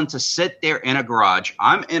not willing to sit there in a garage,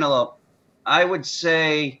 I would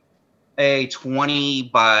say a 20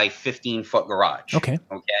 by 15 foot garage. Okay.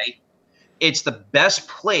 It's the best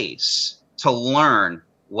place to learn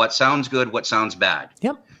what sounds good, what sounds bad.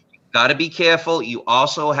 Yep. Got to be careful. You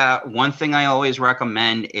also have one thing I always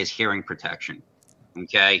recommend is hearing protection.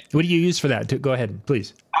 Okay. What do you use for that? Go ahead,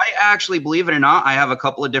 please. I actually, believe it or not, I have a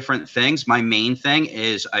couple of different things. My main thing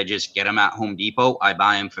is I just get them at Home Depot. I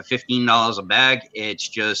buy them for $15 a bag. It's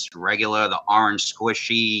just regular, the orange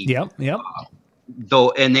squishy. Yep.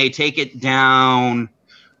 And they take it down,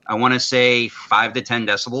 I want to say 5 to 10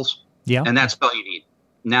 decibels. Yeah. And that's all you need.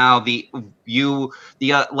 Now, the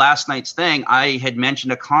last night's thing, I had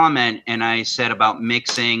mentioned a comment and I said about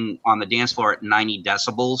mixing on the dance floor at 90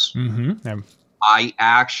 decibels. Mm-hmm. I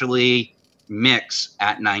actually mix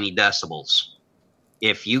at 90 decibels.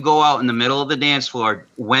 If you go out in the middle of the dance floor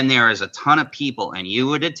when there is a ton of people and you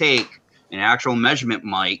were to take an actual measurement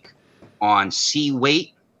mic on C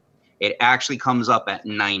weight, it actually comes up at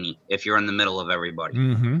 90 if you're in the middle of everybody.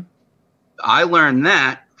 Mm-hmm. I learned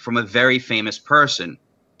that from a very famous person.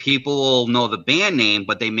 People will know the band name,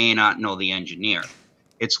 but they may not know the engineer.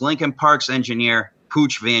 It's Linkin Park's engineer,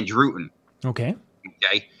 Pooch Van Druten. Okay.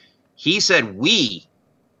 He said we,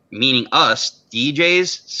 meaning us,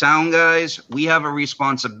 DJs, sound guys, we have a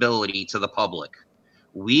responsibility to the public.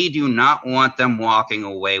 We do not want them walking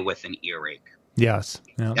away with an earache. Yes.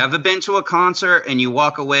 Yeah. Ever been to a concert and you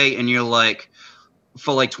walk away and you're like,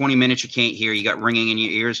 for like 20 minutes you can't hear, you got ringing in your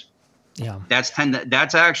ears? Yeah.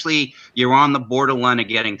 That's actually, you're on the borderline of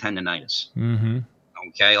getting tendinitis. Mm-hmm.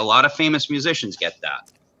 Okay. A lot of famous musicians get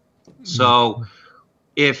that. So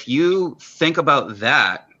if you think about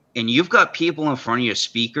that and you've got people in front of your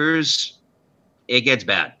speakers, it gets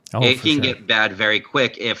bad. It can get bad very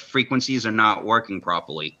quick if frequencies are not working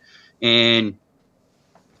properly. And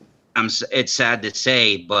it's sad to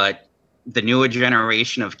say, but the newer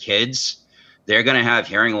generation of kids, they're going to have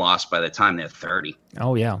hearing loss by the time they're 30.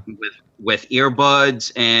 Oh, yeah. With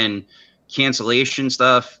earbuds and cancellation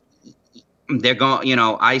stuff, they're going,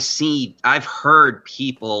 I've heard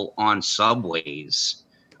people on subways.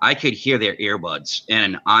 I could hear their earbuds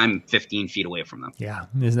and I'm 15 feet away from them. Yeah,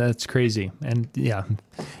 that's crazy. And yeah,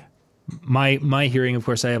 my hearing, of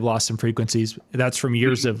course, I have lost some frequencies. That's from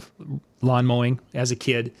years of lawn mowing as a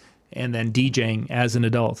kid and then DJing as an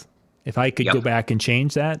adult. If I could go back and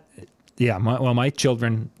change that, yeah, my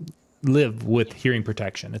children live with hearing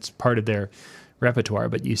protection. It's part of their repertoire,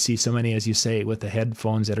 but you see so many, as you say, with the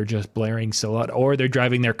headphones that are just blaring so loud, or they're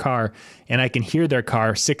driving their car and I can hear their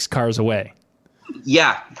car 6 cars away.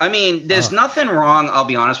 Yeah. I mean, there's nothing wrong. I'll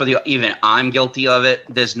be honest with you. Even I'm guilty of it.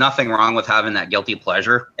 There's nothing wrong with having that guilty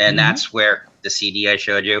pleasure. And that's where the CD I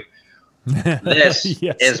showed you, this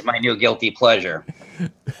is my new guilty pleasure.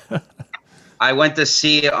 I went to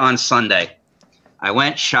see it on Sunday. I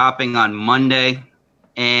went shopping on Monday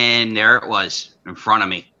and there it was in front of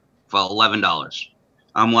me for $11.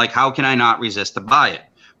 I'm like, how can I not resist to buy it?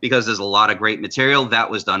 Because there's a lot of great material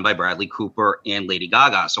that was done by Bradley Cooper and Lady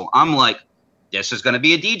Gaga. So I'm like, this is going to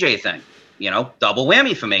be a DJ thing, double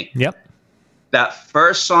whammy for me. Yep. That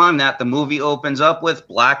first song that the movie opens up with,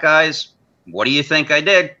 Black Eyes, what do you think I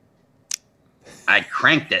did? I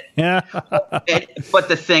cranked it. Yeah. But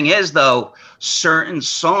the thing is, though, certain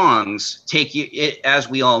songs as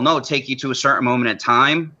we all know, take you to a certain moment in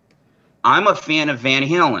time. I'm a fan of Van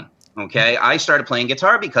Halen. Okay. I started playing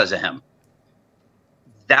guitar because of him.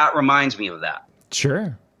 That reminds me of that.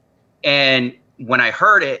 Sure. And when I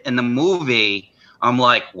heard it in the movie, I'm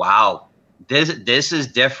like, wow, this is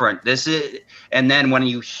different. And then when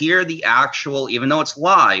you hear the actual, even though it's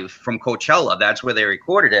live from Coachella, that's where they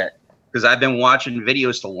recorded it. Because I've been watching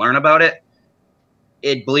videos to learn about it.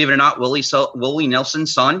 Believe it or not, Willie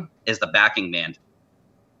Nelson's son is the backing band.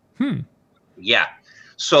 Yeah.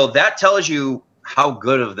 So that tells you how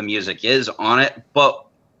good of the music is on it. But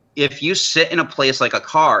if you sit in a place like a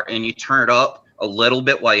car and you turn it up a little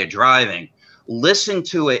bit while you're driving, listen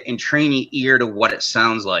to it and train your ear to what it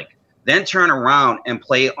sounds like. then turn around and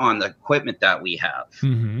play on the equipment that we have.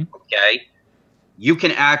 Okay. You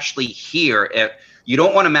can actually hear if you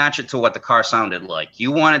don't want to match it to what the car sounded like.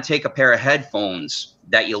 You want to take a pair of headphones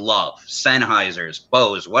that you love, Sennheisers,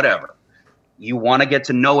 Bose, whatever. You want to get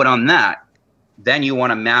to know it on that. Then you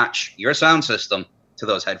want to match your sound system to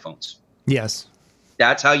those headphones. Yes.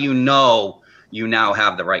 That's how you know you now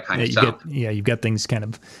have the right kind of sound. You've got things kind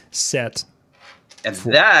of set. And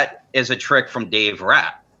that is a trick from Dave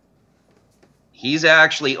Rat. He's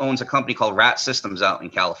actually owns a company called Rat Systems out in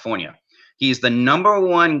California. He's the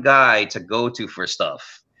 #1 guy to go to for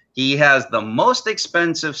stuff. He has the most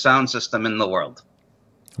expensive sound system in the world.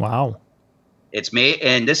 Wow. It's made,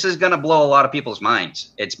 and this is going to blow a lot of people's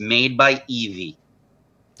minds. It's made by Evie.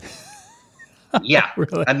 Yeah.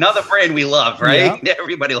 Really? Another brand we love, right? Yeah.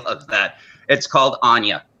 Everybody loves that. It's called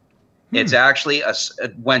Anya. It's actually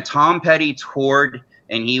when Tom Petty toured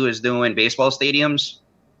and he was doing baseball stadiums,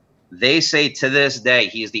 they say to this day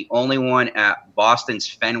he's the only one at Boston's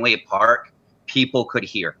Fenway Park people could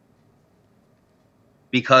hear.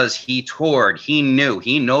 Because he toured, he knew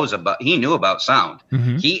about sound.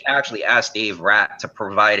 He actually asked Dave Rat to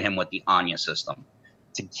provide him with the Anya system.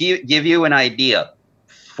 To give you an idea,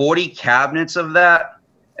 40 cabinets of that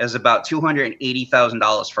is about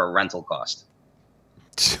 $280,000 for a rental cost.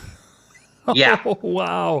 Yeah. Oh,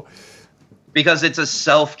 wow. Because it's a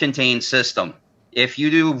self-contained system. If you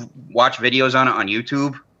do watch videos on it on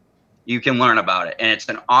YouTube, you can learn about it. And it's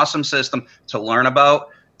an awesome system to learn about,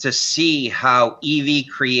 to see how Evie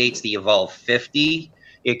creates the Evolve 50.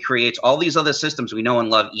 It creates all these other systems we know and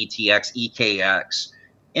love, ETX, EKX,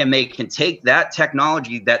 and they can take that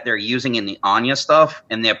technology that they're using in the Anya stuff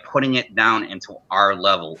and they're putting it down into our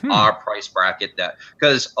level, our price bracket. That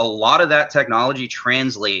because a lot of that technology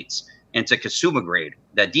translates into consumer grade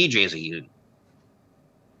that DJs are using.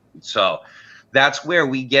 So that's where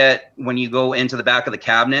we get, when you go into the back of the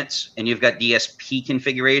cabinets and you've got DSP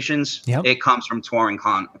configurations, it comes from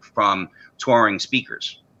touring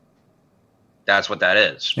speakers. That's what that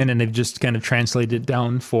is. And then they've just kind of translated it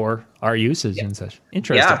down for our uses and such.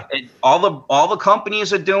 Interesting. Yeah, all the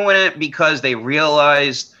companies are doing it because they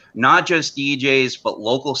realized not just DJs, but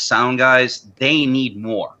local sound guys, they need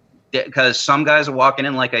more. Because some guys are walking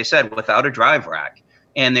in, like I said, without a drive rack.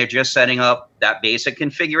 And they're just setting up that basic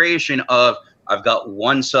configuration of, I've got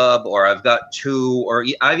one sub or I've got two, or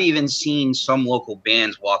I've even seen some local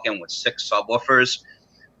bands walk in with 6 subwoofers.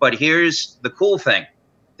 But here's the cool thing.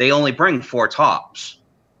 They only bring 4 tops.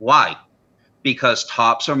 Why? Because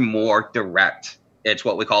tops are more direct. It's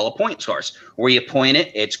what we call a point source. Where you point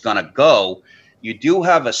it, it's going to go. You do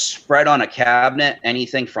have a spread on a cabinet,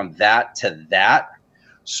 anything from that to that.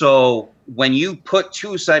 So when you put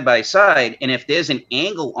 2 side by side, and if there's an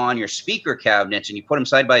angle on your speaker cabinets and you put them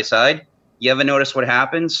side by side, you ever notice what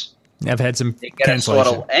happens? I've had some they get a sort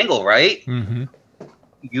of angle, right?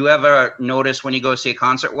 You ever notice when you go see a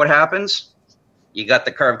concert what happens? You got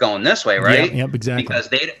the curve going this way, right? Yep, exactly. Because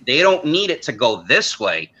they don't need it to go this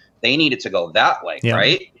way. They need it to go that way,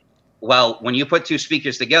 right? Well, when you put 2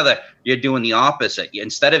 speakers together, you're doing the opposite.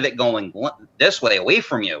 Instead of it going this way away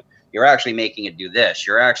from you, you're actually making it do this.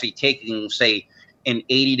 You're actually taking, say, an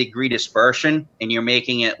 80-degree dispersion, and you're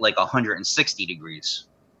making it like 160 degrees.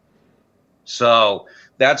 So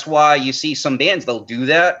that's why you see some bands, they'll do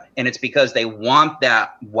that, and it's because they want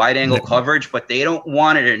that wide-angle coverage, but they don't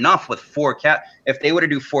want it enough with 4 If they were to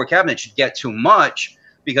do 4 cabinets, you'd get too much,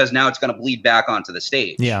 because now it's going to bleed back onto the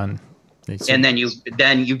stage. Yeah. And then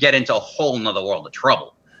you get into a whole nother world of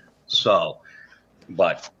trouble. So,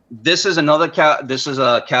 but this is another this is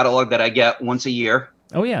a catalog that I get once a year.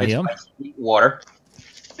 Oh yeah, it's by Sweetwater.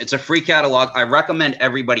 It's a free catalog. I recommend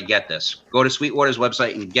everybody get this. Go to Sweetwater's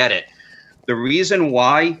website and get it. The reason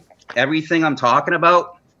why, everything I'm talking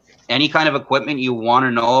about, any kind of equipment you want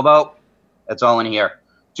to know about, that's all in here.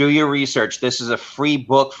 Do your research. This is a free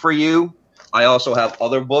book for you. I also have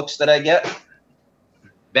other books that I get.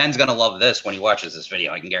 Ben's going to love this when he watches this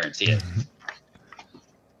video. I can guarantee it.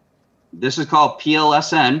 This is called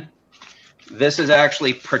PLSN. This is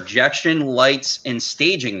actually Projection, Lights, and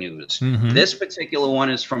Staging News. This particular one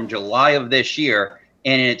is from July of this year,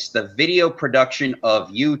 and it's the video production of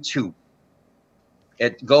U2.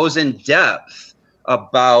 It goes in depth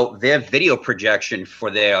about their video projection for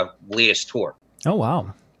their latest tour. Oh,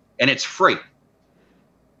 wow. And it's free.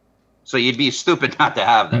 So you'd be stupid not to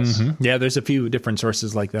have this. Yeah, there's a few different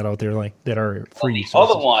sources like that out there, like that are free. Well,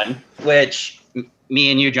 the other one, which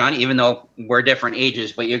me and you, John, even though we're different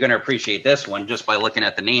ages, but you're going to appreciate this one just by looking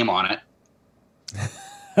at the name on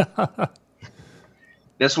it.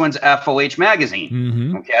 This one's FOH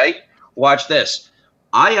Magazine. Okay? Watch this.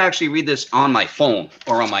 I actually read this on my phone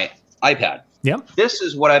or on my iPad. Yep. This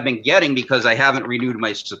is what I've been getting because I haven't renewed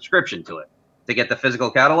my subscription to it to get the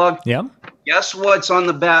physical catalog. Yep. Guess what's on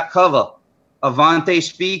the back cover? Avante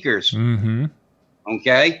speakers. Mm-hmm.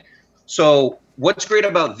 Okay. So what's great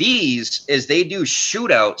about these is they do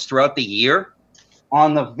shootouts throughout the year.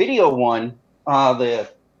 On the video one,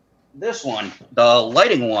 this one, the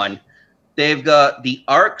lighting one, they've got the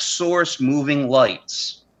Arc Source moving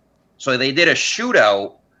lights. So they did a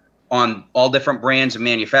shootout on all different brands and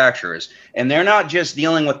manufacturers. And they're not just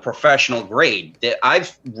dealing with professional grade.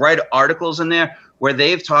 I've read articles in there where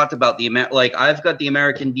they've talked about like I've got the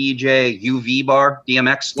American DJ UV bar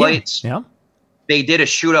DMX lights. Yeah. They did a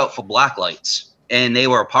shootout for black lights and they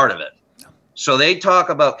were a part of it. So they talk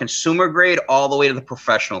about consumer grade all the way to the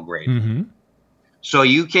professional grade. Mm-hmm. So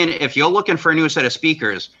you can, if you're looking for a new set of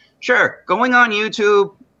speakers, sure, going on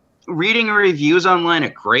YouTube, reading reviews online are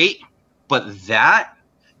great, but that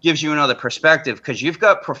gives you another perspective because you've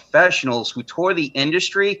got professionals who tour the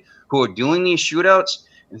industry who are doing these shootouts.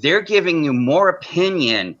 They're giving you more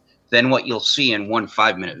opinion than what you'll see in one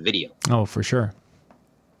 5-minute video. Oh, for sure.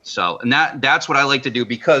 So, and that's what I like to do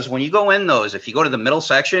because when you go in those, if you go to the middle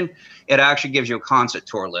section, it actually gives you a concert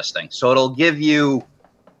tour listing. So it'll give you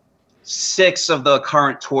 6 of the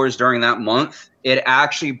current tours during that month. It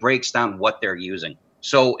actually breaks down what they're using.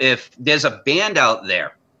 So if there's a band out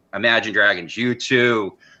there, Imagine Dragons,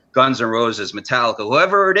 U2, Guns N' Roses, Metallica,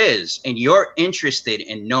 whoever it is, and you're interested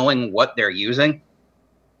in knowing what they're using,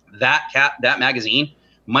 that magazine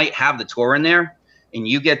might have the tour in there, and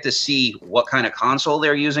you get to see what kind of console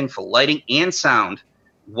they're using for lighting and sound,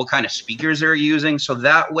 what kind of speakers they're using. So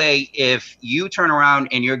that way, if you turn around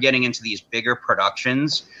and you're getting into these bigger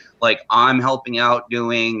productions, like I'm helping out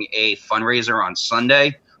doing a fundraiser on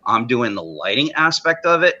Sunday, I'm doing the lighting aspect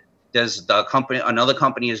of it. There's another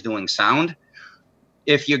company is doing sound.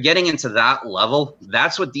 If you're getting into that level,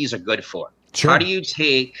 that's what these are good for. Sure. How do you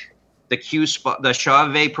take the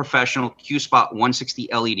Chauvet Professional Q-Spot 160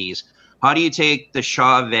 LEDs? How do you take the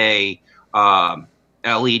Chauvet LED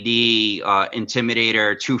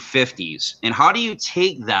Intimidator 250s? And how do you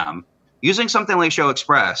take them using something like Show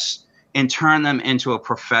Express and turn them into a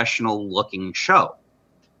professional looking show,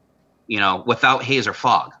 without haze or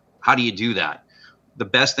fog? How do you do that? The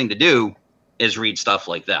best thing to do is read stuff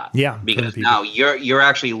like that. Yeah. Because now you're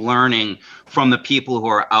actually learning from the people who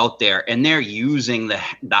are out there and they're using the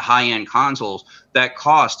high-end consoles that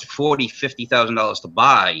cost $40,000, $50,000 to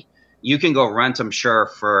buy. You can go rent them, sure,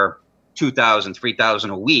 for $2,000, $3,000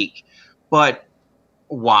 a week. But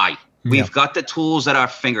why? We've got the tools at our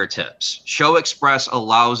fingertips. Show Express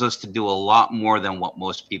allows us to do a lot more than what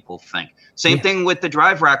most people think. Same thing with the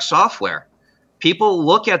Drive Rack software. People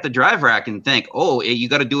look at the Drive Rack and think, oh, you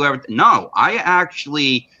got to do everything. No,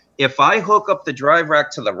 if I hook up the Drive Rack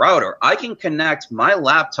to the router, I can connect my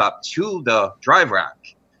laptop to the Drive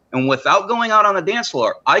Rack. And without going out on the dance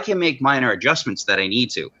floor, I can make minor adjustments that I need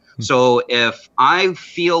to. So if I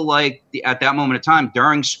feel like at that moment of time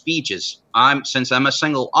during speeches, since I'm a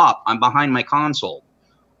single op, I'm behind my console,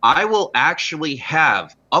 I will actually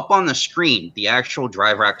have up on the screen the actual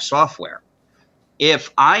Drive Rack software.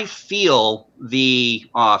 If I feel the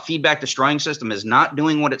feedback destroying system is not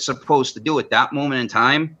doing what it's supposed to do at that moment in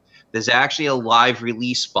time, there's actually a live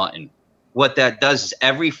release button. What that does is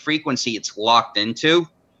every frequency it's locked into,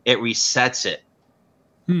 it resets it.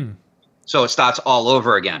 So it starts all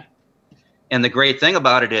over again. And the great thing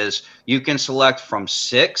about it is you can select from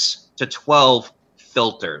 6 to 12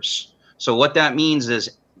 filters. So what that means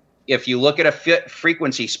is if you look at a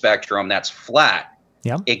frequency spectrum that's flat,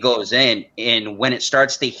 it goes in, and when it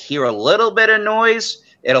starts to hear a little bit of noise,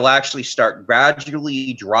 it'll actually start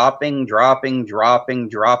gradually dropping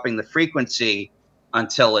the frequency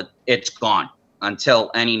until it's gone, until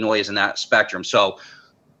any noise in that spectrum. So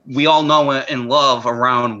we all know and love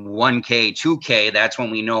around 1K, 2K. That's when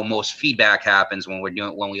we know most feedback happens when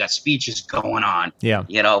we got speeches going on. Yeah.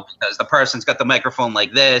 Because the person's got the microphone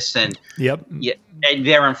like this and and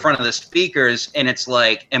they're in front of the speakers and it's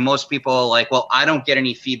like, and most people are like, well, I don't get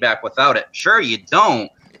any feedback without it. Sure, you don't.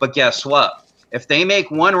 But guess what? If they make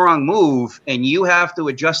one wrong move and you have to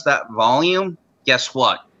adjust that volume, guess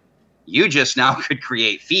what? You just now could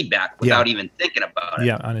create feedback without even thinking about it.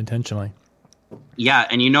 Yeah, unintentionally. Yeah,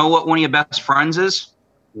 and you know what one of your best friends is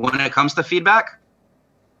when it comes to feedback?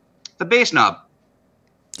 The bass knob.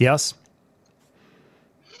 Yes.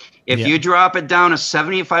 If you drop it down to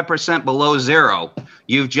 75% below zero,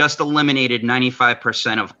 you've just eliminated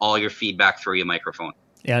 95% of all your feedback through your microphone.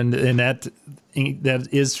 And that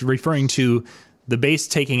is referring to the bass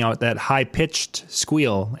taking out that high-pitched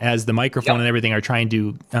squeal as the microphone and everything are trying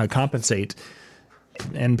to compensate.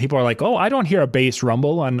 And people are like, oh, I don't hear a bass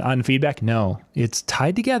rumble on feedback. No, it's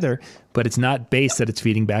tied together, but it's not bass that it's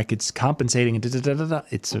feeding back. It's compensating.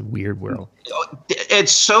 It's a weird world.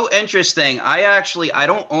 It's so interesting. I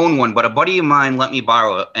don't own one, but a buddy of mine let me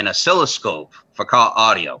borrow an oscilloscope for car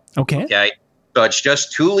audio. Okay. So it's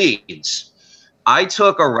just 2 leads. I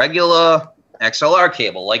took a regular XLR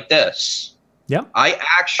cable like this. Yeah. I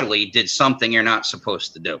actually did something you're not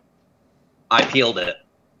supposed to do. I peeled it.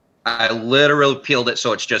 I literally peeled it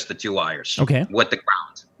so it's just the 2 wires with the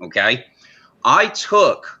ground, okay? I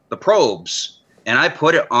took the probes and I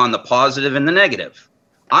put it on the positive and the negative.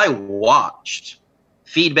 I watched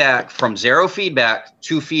feedback from 0 feedback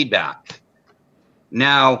to feedback.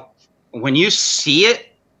 Now, when you see it,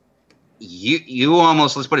 you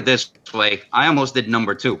almost, let's put it this way, I almost did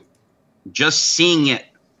number 2. Just seeing it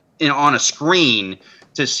on a screen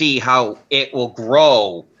to see how it will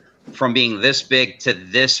grow from being this big to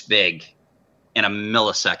this big in a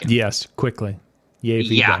millisecond. Yes, quickly. Yay,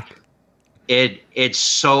 feedback. Yeah. It's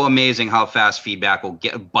so amazing how fast feedback will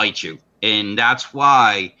bite you. And that's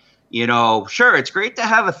why, sure, it's great to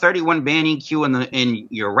have a 31 band EQ in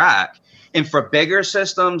your rack. And for bigger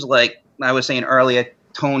systems, like I was saying earlier,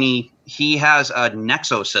 Tony, he has a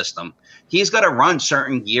Nexo system. He's got to run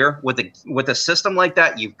certain gear with a system like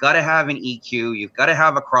that. You've got to have an EQ. You've got to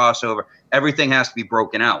have a crossover. Everything has to be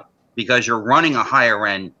broken out because you're running a higher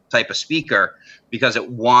end type of speaker because it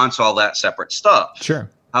wants all that separate stuff. Sure.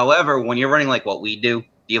 However, when you're running like what we do,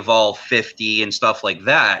 the Evolve 50 and stuff like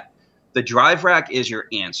that, the drive rack is your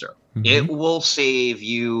answer. Mm-hmm. It will save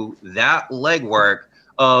you that legwork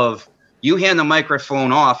of you hand the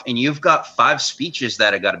microphone off and you've got 5 speeches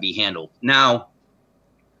that have got to be handled. Now,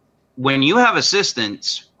 when you have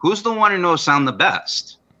assistants, who's the one who knows sound the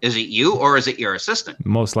best? Is it you or is it your assistant?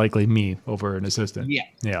 Most likely me over an assistant.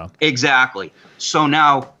 Yeah. Exactly. So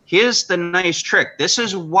now here's the nice trick. This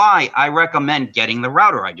is why I recommend getting the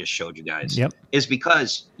router I just showed you guys. Yep. Is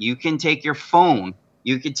because you can take your phone,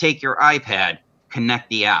 you could take your iPad, connect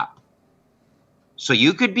the app. So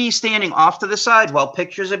you could be standing off to the side while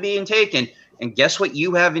pictures are being taken, and guess what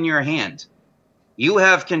you have in your hand? You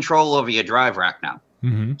have control over your drive rack now.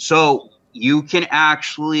 Mm-hmm. So you can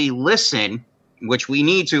actually listen, which we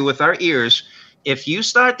need to with our ears. If you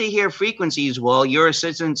start to hear frequencies while your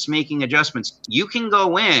assistant's making adjustments, you can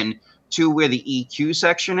go in to where the EQ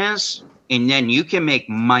section is, and then you can make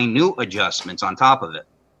minute adjustments on top of it.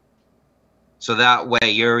 So that way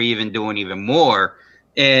you're even doing even more.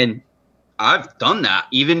 And I've done that.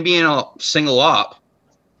 Even being a single op,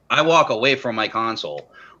 I walk away from my console.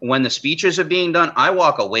 When the speeches are being done, I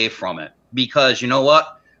walk away from it because you know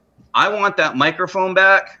what? I want that microphone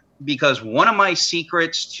back because one of my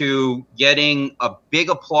secrets to getting a big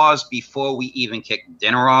applause before we even kick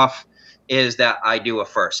dinner off is that I do a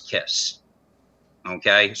first kiss.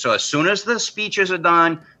 Okay? So as soon as the speeches are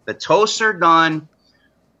done, the toasts are done,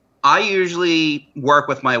 I usually work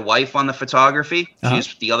with my wife on the photography.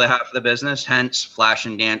 She's the other half of the business, hence Flash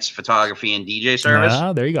and Dance photography and DJ service.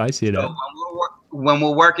 There you go. I see that. So when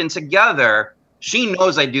we're working together, she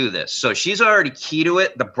knows I do this. So she's already key to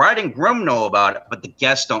it. The bride and groom know about it, but the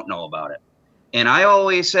guests don't know about it. And I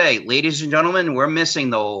always say, ladies and gentlemen, we're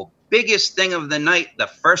missing the biggest thing of the night, the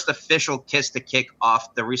first official kiss to kick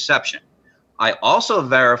off the reception. I also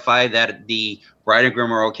verify that the bride and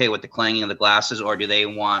groom are okay with the clanging of the glasses, or do they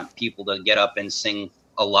want people to get up and sing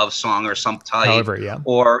a love song or some type? However, yeah.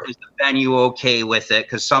 Or is the venue okay with it?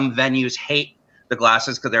 Because some venues hate the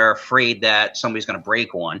glasses because they're afraid that somebody's going to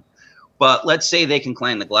break one. But let's say they can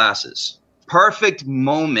clang the glasses. Perfect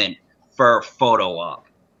moment for a photo op.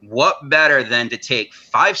 What better than to take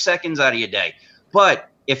 5 seconds out of your day? But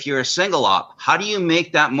if you're a single op, how do you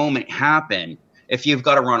make that moment happen if you've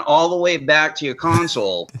got to run all the way back to your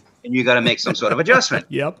console and you got to make some sort of adjustment?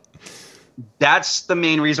 Yep. That's the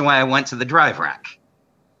main reason why I went to the drive rack.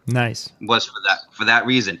 Nice. Was for that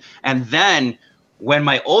reason. And then when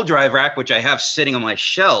my old drive rack, which I have sitting on my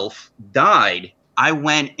shelf, died, I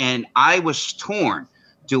went and I was torn.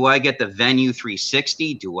 Do I get the Venue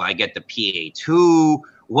 360? Do I get the PA2?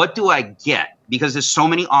 What do I get? Because there's so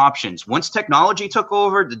many options. Once technology took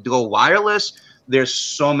over to go wireless, there's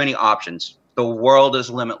so many options. The world is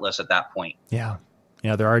limitless at that point. Yeah.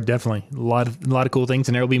 Yeah, there are definitely a lot of cool things,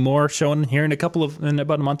 and there will be more showing here in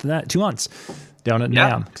about a month and 2 months down at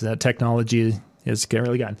NAMM, because that technology It's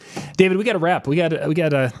really gone. David, we got to wrap. We got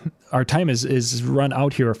our time is run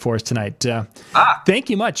out here for us tonight. Thank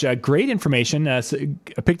you much. Great information. So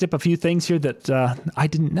I picked up a few things here that I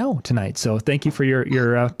didn't know tonight. So thank you for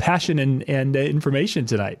your passion and information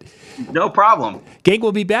tonight. No problem. Gang,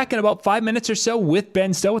 we'll be back in about 5 minutes or so with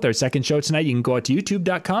Ben Stowe with our second show tonight. You can go out to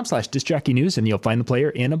youtube.com/DiscJockeyNews and you'll find the player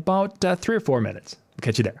in about 3 or 4 minutes. We'll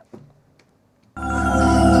catch you there.